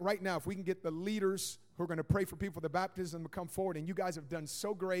fact, right now, if we can get the leaders who are going to pray for people for the baptism to come forward, and you guys have done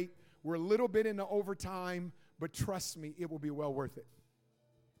so great. We're a little bit into overtime, but trust me, it will be well worth it.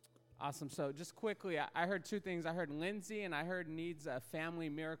 Awesome. So just quickly, I heard 2 things. I heard Lindsay, and I heard needs a family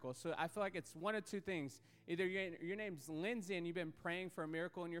miracle. So I feel like it's one of 2 things. Either your name's Lindsay and you've been praying for a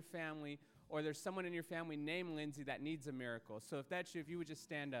miracle in your family, or there's someone in your family named Lindsay that needs a miracle. So if that's you, if you would just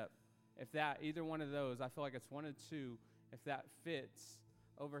stand up. If that, either one of those, I feel like it's one of 2, if that fits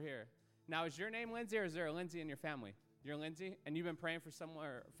over here. Now, is your name Lindsay, or is there a Lindsay in your family? You're Lindsay, and you've been praying for someone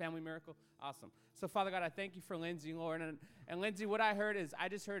or family miracle? Awesome. So, Father God, I thank you for Lindsay, Lord. And Lindsay, what I heard is I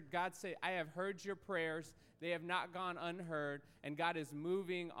just heard God say, I have heard your prayers. They have not gone unheard, and God is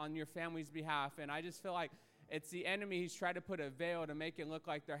moving on your family's behalf. And I just feel like it's the enemy. He's tried to put a veil to make it look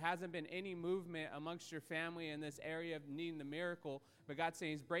like there hasn't been any movement amongst your family in this area of needing the miracle. But God's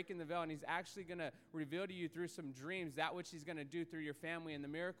saying he's breaking the veil, and he's actually going to reveal to you through some dreams that which he's going to do through your family, and the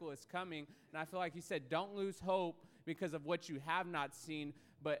miracle is coming. And I feel like he said, don't lose hope because of what you have not seen,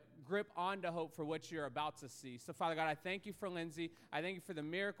 but grip on to hope for what you're about to see. So, Father God, I thank you for Lindsay. I thank you for the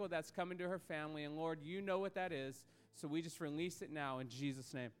miracle that's coming to her family. And, Lord, you know what that is. So we just release it now in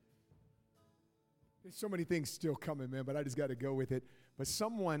Jesus' name. There's so many things still coming, man, but I just got to go with it. But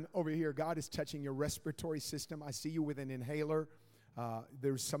someone over here, God is touching your respiratory system. I see you with an inhaler.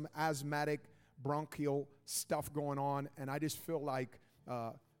 There's some asthmatic, bronchial stuff going on, and I just feel like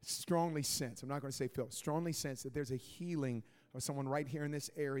strongly sense, I'm not going to say feel, strongly sense that there's a healing of someone right here in this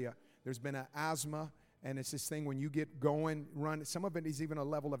area. There's been an asthma, and it's this thing when you get going, run. Some of it is even a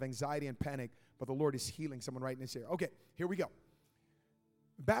level of anxiety and panic, but the Lord is healing someone right in this area. Okay, here we go.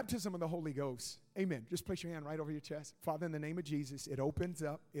 Baptism of the Holy Ghost. Amen. Just place your hand right over your chest. Father, in the name of Jesus, it opens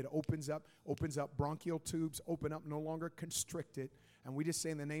up. Bronchial tubes open up, no longer constricted. And we just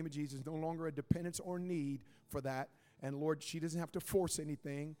say in the name of Jesus, no longer a dependence or need for that. And Lord, she doesn't have to force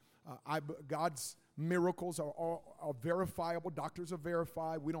anything. God's miracles are verifiable. Doctors are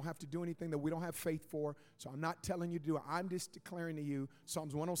verified. We don't have to do anything that we don't have faith for. So I'm not telling you to do it. I'm just declaring to you,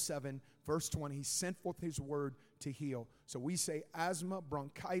 Psalms 107, verse 20, he sent forth his word to heal. So we say asthma,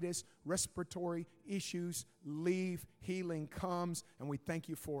 bronchitis, respiratory issues, leave, healing comes, and we thank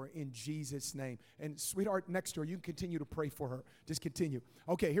you for it in Jesus' name. And sweetheart, next door, you can continue to pray for her. Just continue.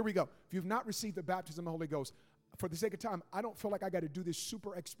 Okay, here we go. If you've not received the baptism of the Holy Ghost, for the sake of time, I don't feel like I got to do this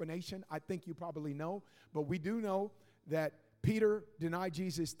super explanation. I think you probably know, but we do know that Peter denied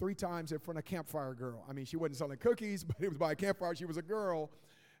Jesus 3 times in front of a campfire girl. I mean, she wasn't selling cookies, but it was by a campfire. She was a girl.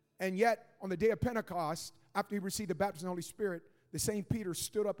 And yet, on the day of Pentecost, after he received the baptism of the Holy Spirit, the same Peter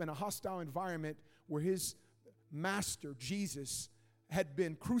stood up in a hostile environment where his master, Jesus, had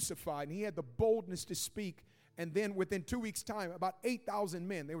been crucified, and he had the boldness to speak. And then within 2 weeks' time, about 8,000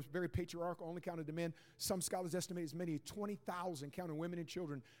 men, they were very patriarchal, only counted the men. Some scholars estimate as many as 20,000, counting women and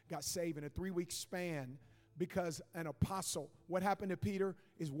children, got saved in a 3-week span because an apostle. What happened to Peter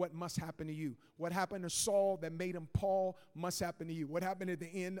is what must happen to you. What happened to Saul that made him Paul must happen to you. What happened at the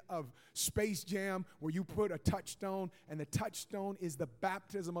end of Space Jam where you put a touchstone, and the touchstone is the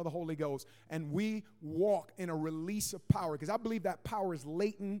baptism of the Holy Ghost. And we walk in a release of power because I believe that power is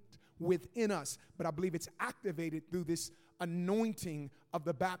latent within us, but I believe it's activated through this anointing of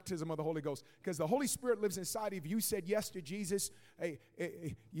the baptism of the Holy Ghost, because the Holy Spirit lives inside of you. You said yes to Jesus.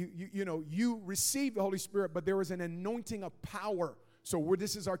 You received the Holy Spirit, but there was an anointing of power. So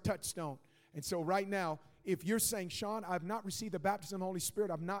this is our touchstone. And so right now, if you're saying, Sean, I've not received the baptism of the Holy Spirit,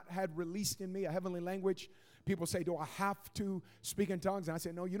 I've not had released in me a heavenly language. People say, do I have to speak in tongues? And I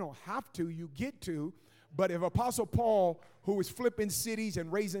say, no, you don't have to. You get to. But if Apostle Paul, who was flipping cities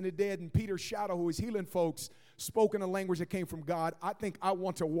and raising the dead, and Peter Shadow, who was healing folks, spoke in a language that came from God, I think I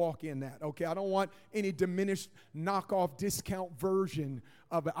want to walk in that, okay? I don't want any diminished, knockoff, discount version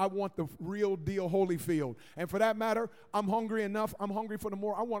of it. I want the real deal Holyfield. And for that matter, I'm hungry enough. I'm hungry for the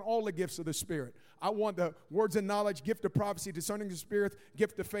more. I want all the gifts of the Spirit. I want the words of knowledge, gift of prophecy, discerning of the Spirit,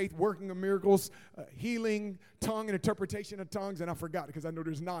 gift of faith, working of miracles, healing, tongue, and interpretation of tongues. And I forgot because I know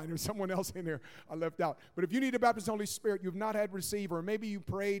there's 9. There's someone else in there I left out. But if you need the baptism of the Holy Spirit, you've not had receive, or maybe you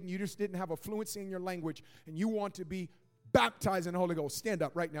prayed and you just didn't have a fluency in your language, and you want to be baptized in the Holy Ghost, stand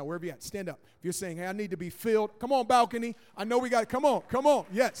up right now, wherever you're at. Stand up. If you're saying, hey, I need to be filled. Come on, balcony. I know we got it. Come on.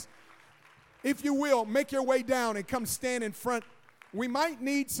 Yes. If you will, make your way down and come stand in front. We might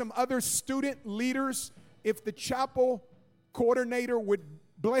need some other student leaders. If the chapel coordinator would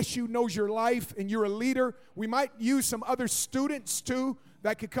bless you, knows your life, and you're a leader, we might use some other students too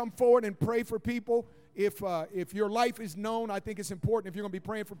that could come forward and pray for people. If your life is known, I think it's important if you're going to be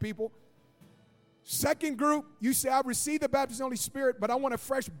praying for people. Second group, you say, I've received the baptism of the Holy Spirit, but I want a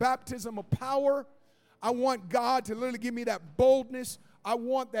fresh baptism of power. I want God to literally give me that boldness. I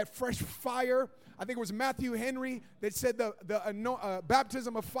want that fresh fire. I think it was Matthew Henry that said the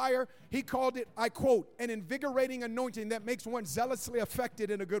baptism of fire. He called it, I quote, an invigorating anointing that makes one zealously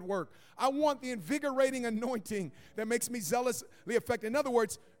affected in a good work. I want the invigorating anointing that makes me zealously affected. In other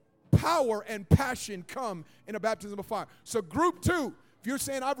words, power and passion come in a baptism of fire. So group 2, if you're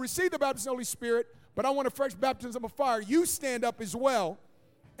saying, I've received the baptism of the Holy Spirit, but I want a fresh baptism of fire, you stand up as well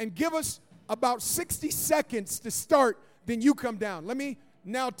and give us about 60 seconds to start, then you come down. Let me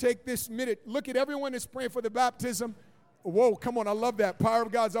now take this minute. Look at everyone that's praying for the baptism. Whoa, come on, I love that. Power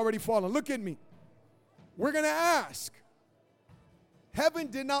of God's already fallen. Look at me. We're going to ask. Heaven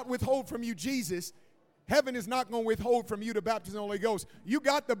did not withhold from you Jesus. Heaven is not going to withhold from you the baptism of the Holy Ghost. You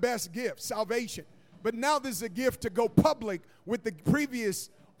got the best gift, salvation. But now there's a gift to go public with the previous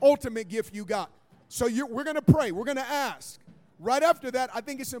ultimate gift you got. So we're going to pray. We're going to ask. Right after that, I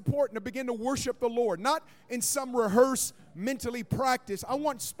think it's important to begin to worship the Lord, not in some rehearsed, mentally practice. I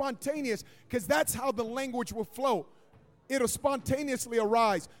want spontaneous, because that's how the language will flow. It'll spontaneously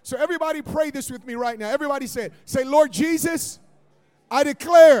arise. So everybody pray this with me right now. Everybody say it. Say, Lord Jesus, I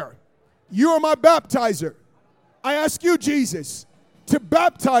declare you are my baptizer. I ask you, Jesus, to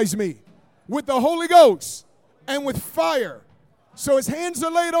baptize me with the Holy Ghost and with fire. So his hands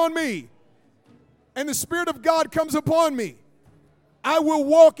are laid on me and the Spirit of God comes upon me. I will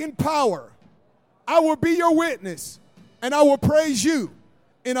walk in power. I will be your witness, and I will praise you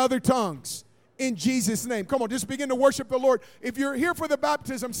in other tongues in Jesus' name. Come on, just begin to worship the Lord. If you're here for the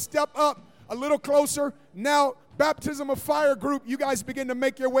baptism, step up a little closer. Now, baptism of fire group, you guys begin to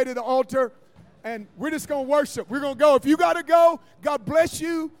make your way to the altar, and we're just going to worship. We're going to go. If you got to go, God bless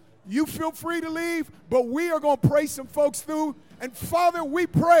you. You feel free to leave, but we are going to pray some folks through. And Father, we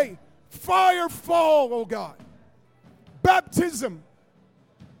pray, fire fall, oh God. Baptism.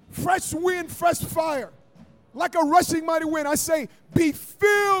 Fresh wind, fresh fire, like a rushing mighty wind. I say, be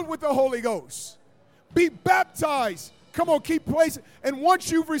filled with the Holy Ghost. Be baptized. Come on, keep placing. And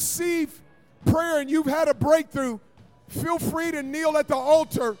once you've received prayer and you've had a breakthrough, feel free to kneel at the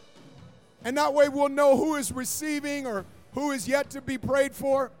altar. And that way we'll know who is receiving or who is yet to be prayed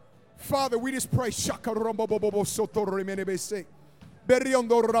for. Father, we just pray.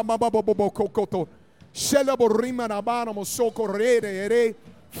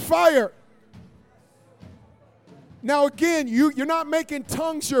 Fire. Now again, you're not making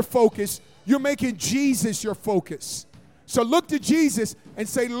tongues your focus. You're making Jesus your focus. So look to Jesus and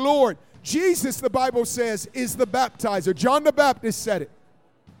say, Lord, Jesus, the Bible says, is the baptizer. John the Baptist said it.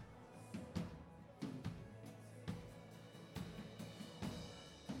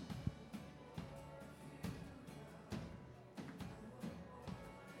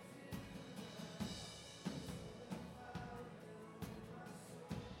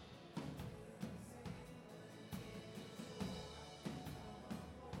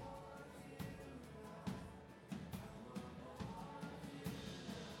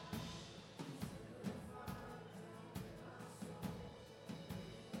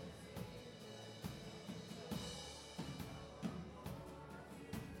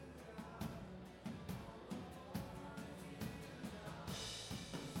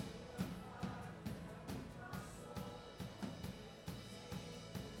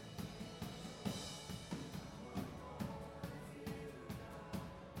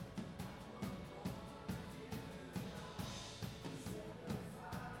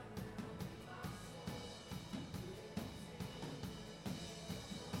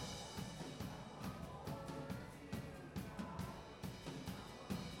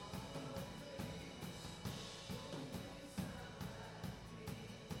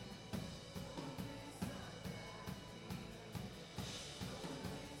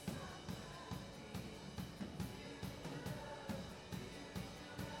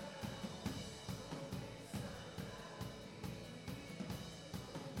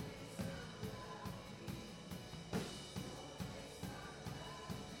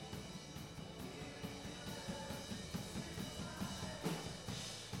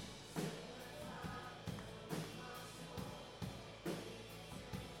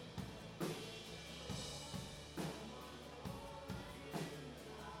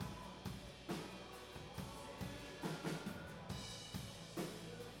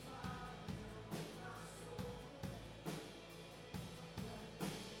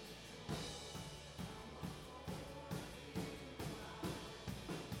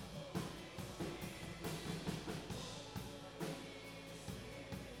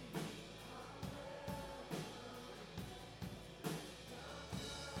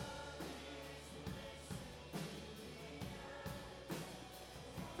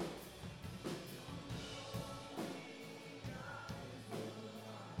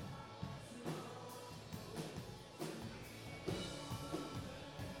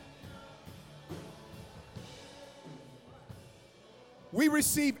 We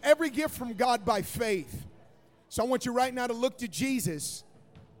receive every gift from God by faith. So I want you right now to look to Jesus,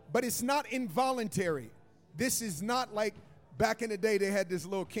 but it's not involuntary. This is not like back in the day they had this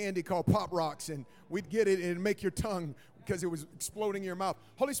little candy called Pop Rocks, and we'd get it and it'd make your tongue because it was exploding in your mouth.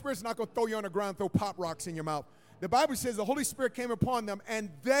 Holy Spirit's not going to throw you on the ground, throw Pop Rocks in your mouth. The Bible says the Holy Spirit came upon them, and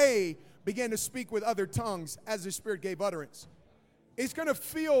they began to speak with other tongues as the Spirit gave utterance. It's going to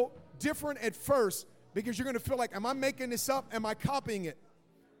feel different at first because you're going to feel like, am I making this up? Am I copying it?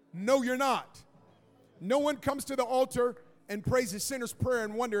 No, you're not. No one comes to the altar and prays a sinner's prayer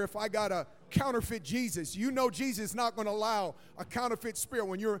and wonder if I got a counterfeit Jesus. You know Jesus is not going to allow a counterfeit spirit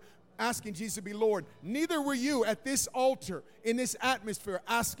when you're asking Jesus to be Lord. Neither were you at this altar, in this atmosphere,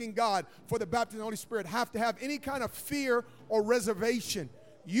 asking God for the baptism of the Holy Spirit, have to have any kind of fear or reservation.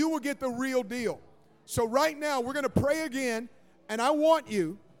 You will get the real deal. So right now, we're going to pray again, and I want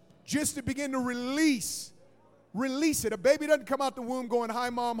you just to begin to release it. A baby doesn't come out the womb going, hi,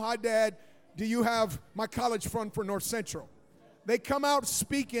 Mom, hi, Dad, do you have my college fund for North Central? They come out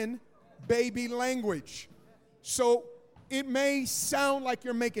speaking baby language. So it may sound like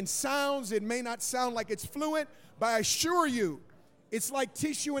you're making sounds. It may not sound like it's fluent, but I assure you, it's like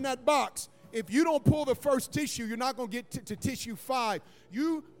tissue in that box. If you don't pull the first tissue, you're not going to get to tissue 5.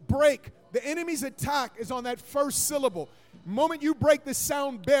 You break. The enemy's attack is on that first syllable. The moment you break the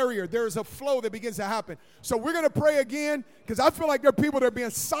sound barrier, there is a flow that begins to happen. So we're going to pray again because I feel like there are people that are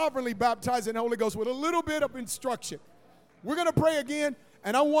being sovereignly baptized in the Holy Ghost with a little bit of instruction. We're going to pray again,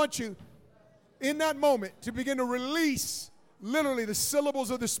 and I want you in that moment to begin to release literally the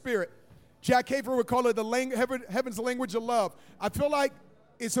syllables of the Spirit. Jack Hafer would call it the heaven's language of love. I feel like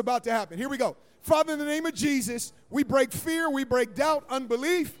it's about to happen. Here we go. Father, in the name of Jesus, we break fear, we break doubt,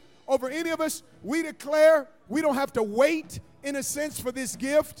 unbelief over any of us. We declare we don't have to wait, in a sense, for this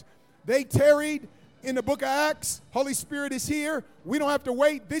gift. They tarried in the book of Acts. Holy Spirit is here. We don't have to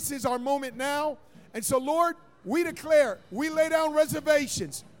wait. This is our moment now. And so, Lord, we declare, we lay down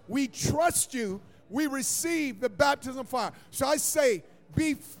reservations. We trust you. We receive the baptism of fire. So I say,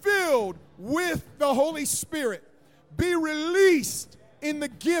 be filled with the Holy Spirit. Be released in the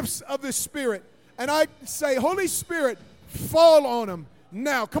gifts of the Spirit. And I say, Holy Spirit, fall on them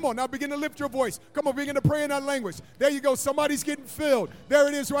now. Come on, now begin to lift your voice. Come on, begin to pray in that language. There you go. Somebody's getting filled. There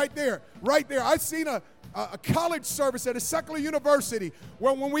it is right there. Right there. I've seen a college service at a secular university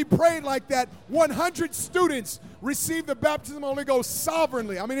where when we prayed like that, 100 students received the baptism of the Holy Ghost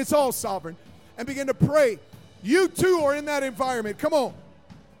sovereignly. I mean, it's all sovereign. And begin to pray. You too are in that environment. Come on.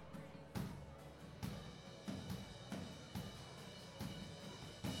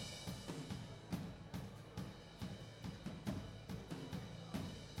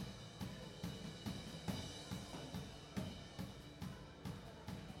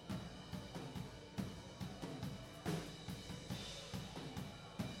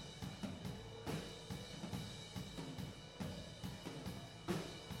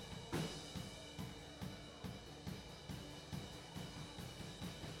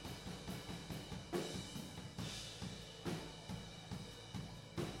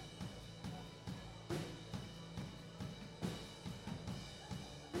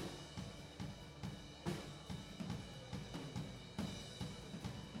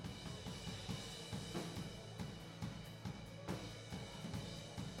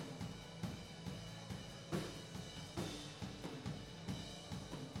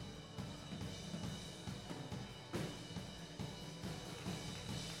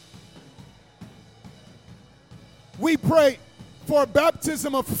 We pray for a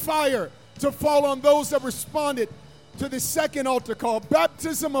baptism of fire to fall on those that responded to the second altar call.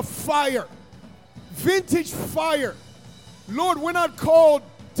 Baptism of fire. Vintage fire. Lord, we're not called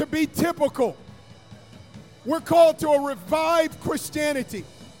to be typical. We're called to a revived Christianity.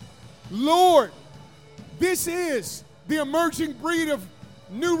 Lord, this is the emerging breed of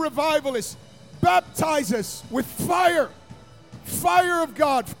new revivalists. Baptize us with fire. Fire of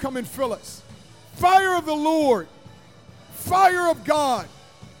God, come and fill us. Fire of the Lord. Fire of God.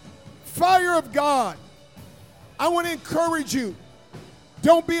 Fire of God. I want to encourage you.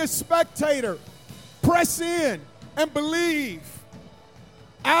 Don't be a spectator. Press in and believe.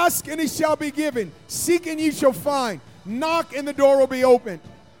 Ask and it shall be given. Seek and ye shall find. Knock and the door will be opened.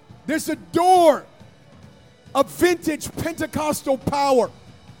 There's a door of vintage Pentecostal power.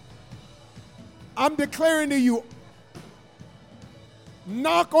 I'm declaring to you,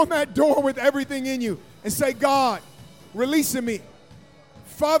 knock on that door with everything in you and say, God, release in me.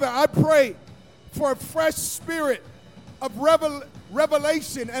 Father, I pray for a fresh spirit of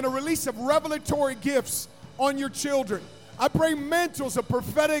revelation and a release of revelatory gifts on your children. I pray mantles of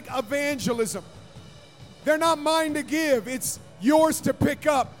prophetic evangelism. They're not mine to give. It's yours to pick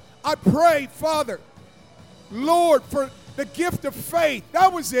up. I pray, Father, Lord, for the gift of faith.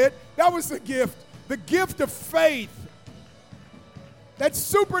 That was it. That was the gift. The gift of faith. That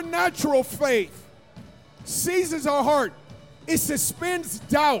supernatural faith seizes our heart. It suspends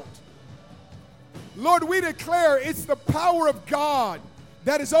doubt. Lord, we declare it's the power of God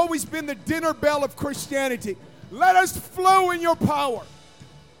that has always been the dinner bell of Christianity. Let us flow in your power.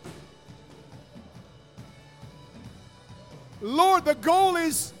 Lord, the goal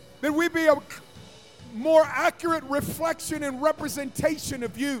is that we be a more accurate reflection and representation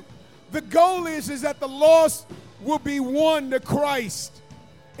of you. The goal is that the lost will be won to Christ.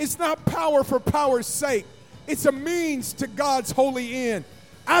 It's not power for power's sake. It's a means to God's holy end.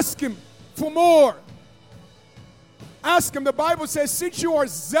 Ask him for more. Ask him. The Bible says, since you are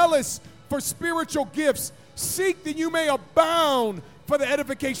zealous for spiritual gifts, seek that you may abound for the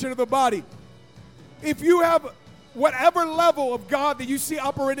edification of the body. If you have whatever level of God that you see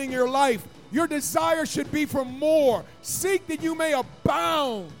operating in your life, your desire should be for more. Seek that you may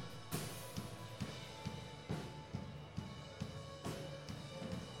abound.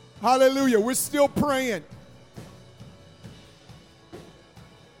 Hallelujah. We're still praying.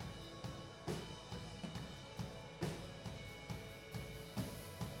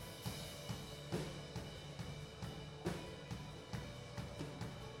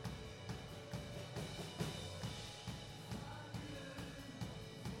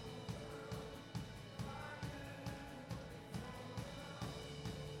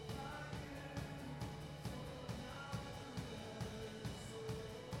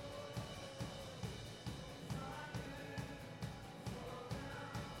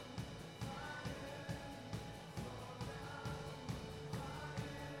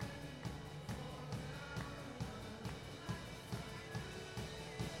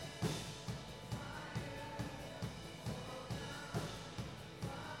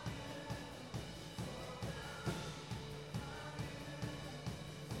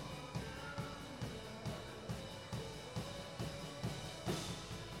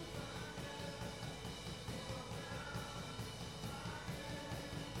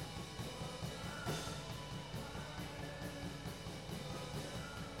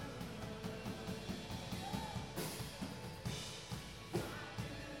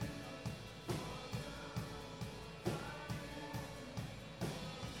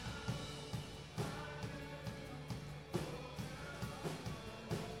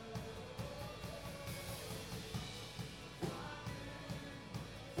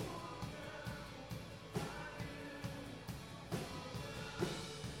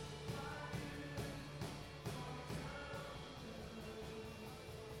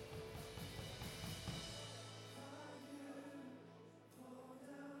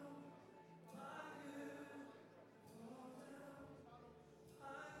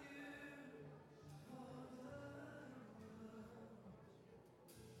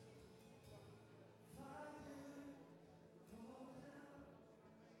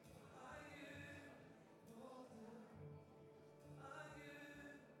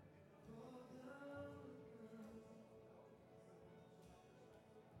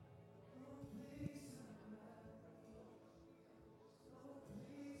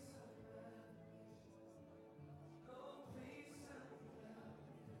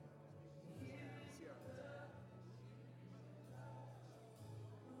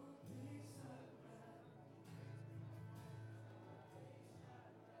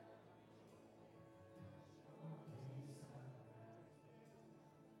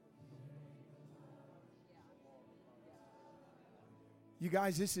 You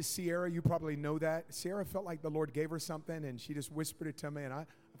guys, this is Sierra. You probably know that. Sierra felt like the Lord gave her something, and she just whispered it to me, and I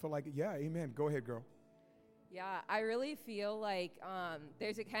felt like, yeah, amen. Go ahead, girl. Yeah, I really feel like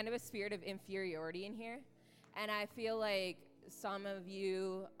there's a kind of a spirit of inferiority in here, and I feel like some of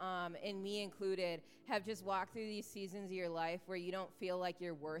you, and me included, have just walked through these seasons of your life where you don't feel like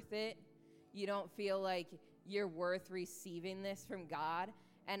you're worth it. You don't feel like you're worth receiving this from God,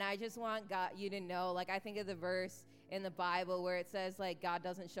 and I just want you to know, like I think of the verse in the Bible where it says like God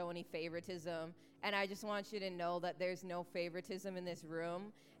doesn't show any favoritism, and I just want you to know that there's no favoritism in this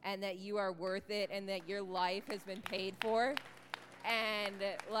room, and that you are worth it, and that your life has been paid for. And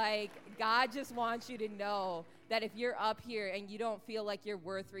like God just wants you to know that if you're up here and you don't feel like you're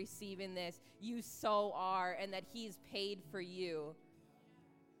worth receiving this, you so are, and that he's paid for you.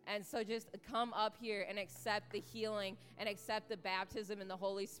 And so just come up here and accept the healing and accept the baptism in the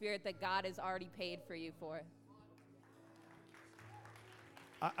Holy Spirit that God has already paid for you for.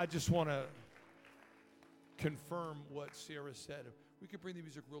 I just want to confirm what Sarah said. We could bring the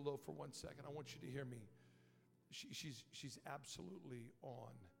music real low for 1 second. I want you to hear me. She's absolutely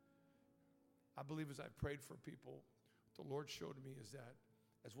on. I believe as I've prayed for people, what the Lord showed me is that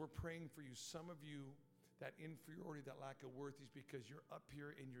as we're praying for you, some of you, that inferiority, that lack of worth is because you're up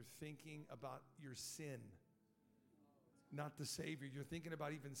here and you're thinking about your sin, not the Savior. You're thinking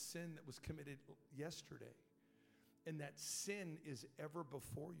about even sin that was committed yesterday. and that sin is ever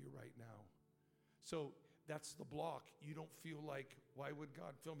before you right now. So that's the block. You don't feel like, why would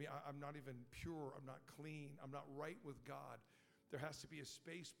God fill me? I'm not even pure. I'm not clean. I'm not right with God. There has to be a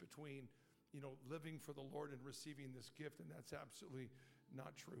space between, living for the Lord and receiving this gift, and that's absolutely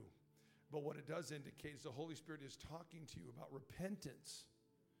not true. But what it does indicate is the Holy Spirit is talking to you about repentance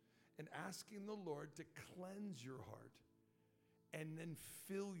and asking the Lord to cleanse your heart and then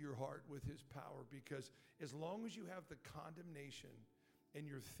fill your heart with his power. Because as long as you have the condemnation and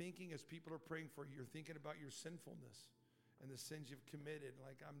you're thinking, as people are praying for you, you're thinking about your sinfulness and the sins you've committed,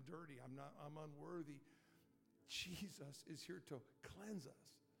 like I'm dirty, I'm unworthy. Jesus is here to cleanse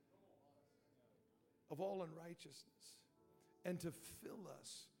us of all unrighteousness and to fill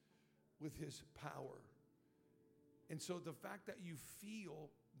us with his power. And so the fact that you feel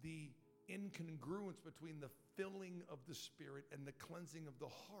the incongruence between the filling of the Spirit and the cleansing of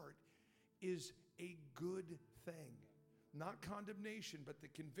the heart is a good thing. Not condemnation, but the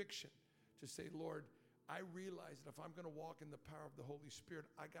conviction to say, Lord, I realize that if I'm going to walk in the power of the Holy Spirit,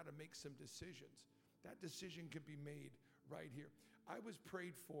 I got to make some decisions. That decision can be made right here. I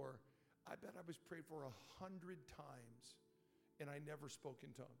bet I was prayed for 100 times, and I never spoke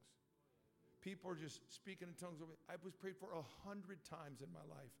in tongues. People are just speaking in tongues. I was prayed for 100 times in my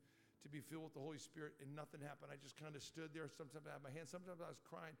life to be filled with the Holy Spirit, and nothing happened. I just kind of stood there. Sometimes I had my hands. Sometimes I was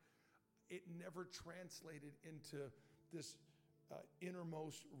crying. It never translated into this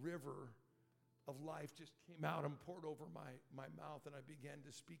innermost river of life. Just came out and poured over my mouth, and I began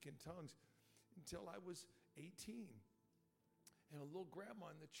to speak in tongues until I was 18. And a little grandma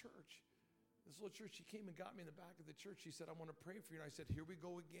in the church, this little church, she came and got me in the back of the church. She said, I want to pray for you. And I said, here we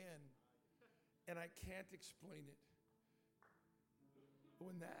go again. And I can't explain it.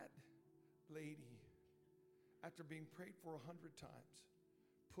 When that lady, after being prayed for 100 times,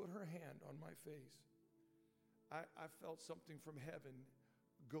 put her hand on my face, I felt something from heaven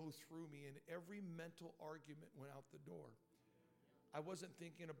go through me, and every mental argument went out the door. I wasn't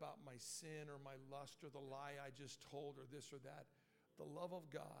thinking about my sin or my lust or the lie I just told or this or that. The love of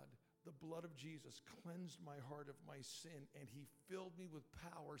God, the blood of Jesus cleansed my heart of my sin, and he filled me with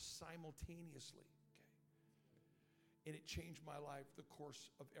power simultaneously. And it changed my life, the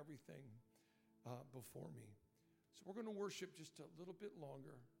course of everything before me. So we're going to worship just a little bit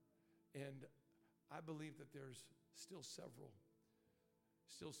longer, and I believe that there's still several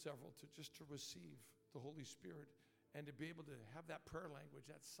to receive the Holy Spirit and to be able to have that prayer language,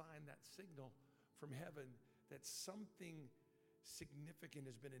 that sign, that signal from heaven that something significant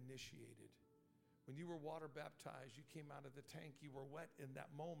has been initiated. When you were water baptized, you came out of the tank, you were wet in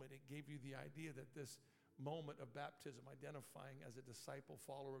that moment. It gave you the idea that this moment of baptism, identifying as a disciple,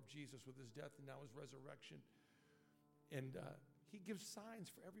 follower of Jesus with his death and now his resurrection. And he gives signs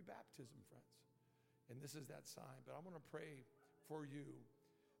for every baptism, friends. And this is that sign. But I want to pray for you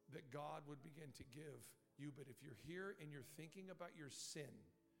that God would begin to give you. But if you're here and you're thinking about your sin,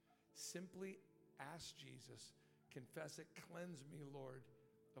 simply ask Jesus, confess it, cleanse me, Lord,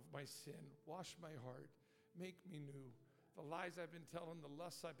 of my sin. Wash my heart. Make me new. The lies I've been telling, the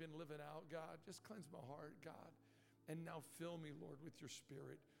lusts I've been living out, God, just cleanse my heart, God. And now fill me, Lord, with your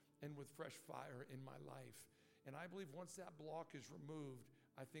Spirit and with fresh fire in my life. And I believe once that block is removed,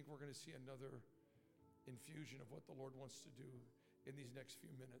 I think we're going to see another infusion of what the Lord wants to do in these next few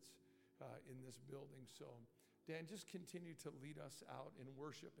minutes in this building. So, Dan, just continue to lead us out in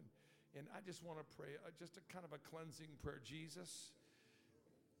worship. And I just want to pray just a kind of a cleansing prayer. Jesus,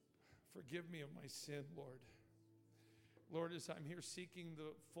 forgive me of my sin, Lord. Lord, as I'm here seeking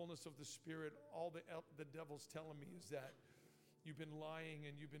the fullness of the Spirit, all the devil's telling me is that you've been lying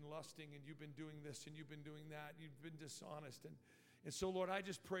and you've been lusting and you've been doing this and you've been doing that. You've been dishonest. And so, Lord, I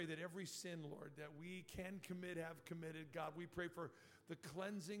just pray that every sin, Lord, that we can commit, have committed, God, we pray for the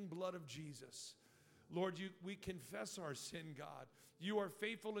cleansing blood of Jesus. Lord, we confess our sin, God. You are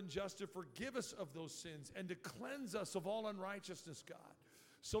faithful and just to forgive us of those sins and to cleanse us of all unrighteousness, God.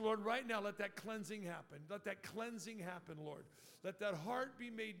 So, Lord, right now, let that cleansing happen. Let that cleansing happen, Lord. Let that heart be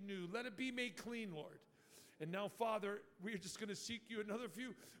made new. Let it be made clean, Lord. And now, Father, we're just going to seek you another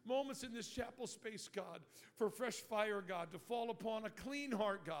few moments in this chapel space, God, for fresh fire, God, to fall upon a clean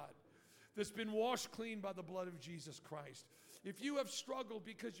heart, God, that's been washed clean by the blood of Jesus Christ. If you have struggled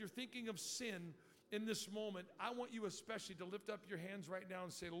because you're thinking of sin in this moment, I want you especially to lift up your hands right now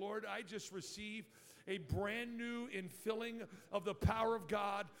and say, Lord, I just receive a brand new infilling of the power of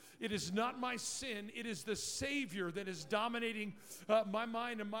God. It is not my sin. It is the Savior that is dominating my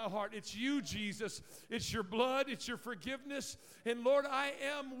mind and my heart. It's you, Jesus. It's your blood. It's your forgiveness. And Lord, I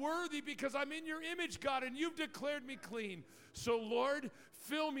am worthy because I'm in your image, God, and you've declared me clean. So Lord,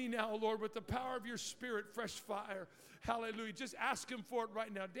 Fill me now, Lord, with the power of your Spirit, fresh fire. Hallelujah. Just ask him for it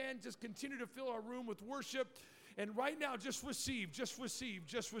right now. Dan, just continue to fill our room with worship. And right now, just receive, just receive,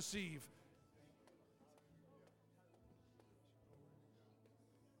 just receive.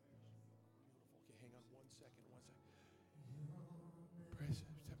 Okay, hang on 1 second, 1 second. Praise him.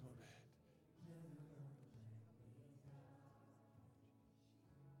 Step on that.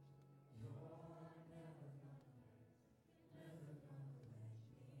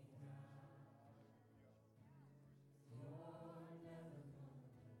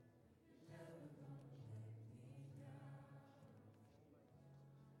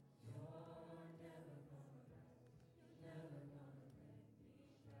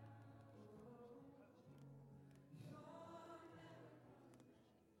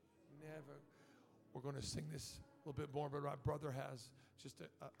 Never. We're going to sing this a little bit more, but my brother has just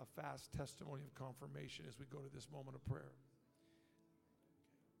a fast testimony of confirmation as we go to this moment of prayer.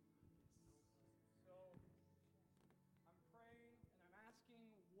 So I'm praying and I'm asking,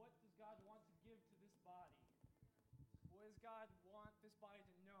 what does God want to give to this body? What does God want this body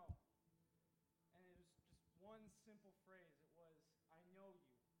to know? And it was just one simple phrase. It was, I know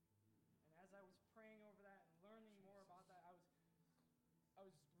you. And as I was praying over that and learning more about that, I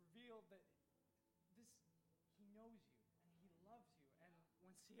was revealed that he knows you and he loves you. And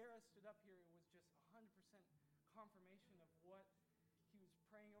when Sierra stood up here, it was just 100% confirmation of what he was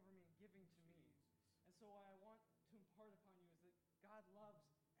praying over me and giving to me. And so what I want to impart upon you is that God loves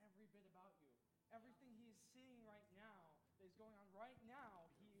every bit about you. Everything he is seeing right now, that is going on right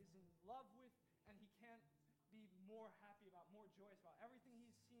now, he is in love with, and he can't be more happy about, more joyous about. Everything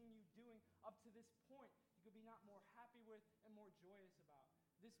he's seen you doing up to this point, he could be not more happy with and more joyous about.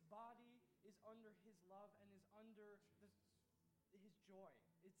 This body is under his love and is under his joy.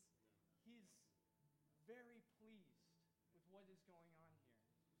 He's very pleased with what is going on here.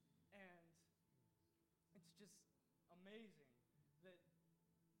 And it's just amazing that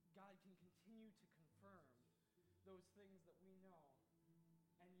God can continue to confirm those things that we know,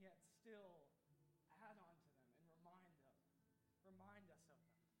 and yet still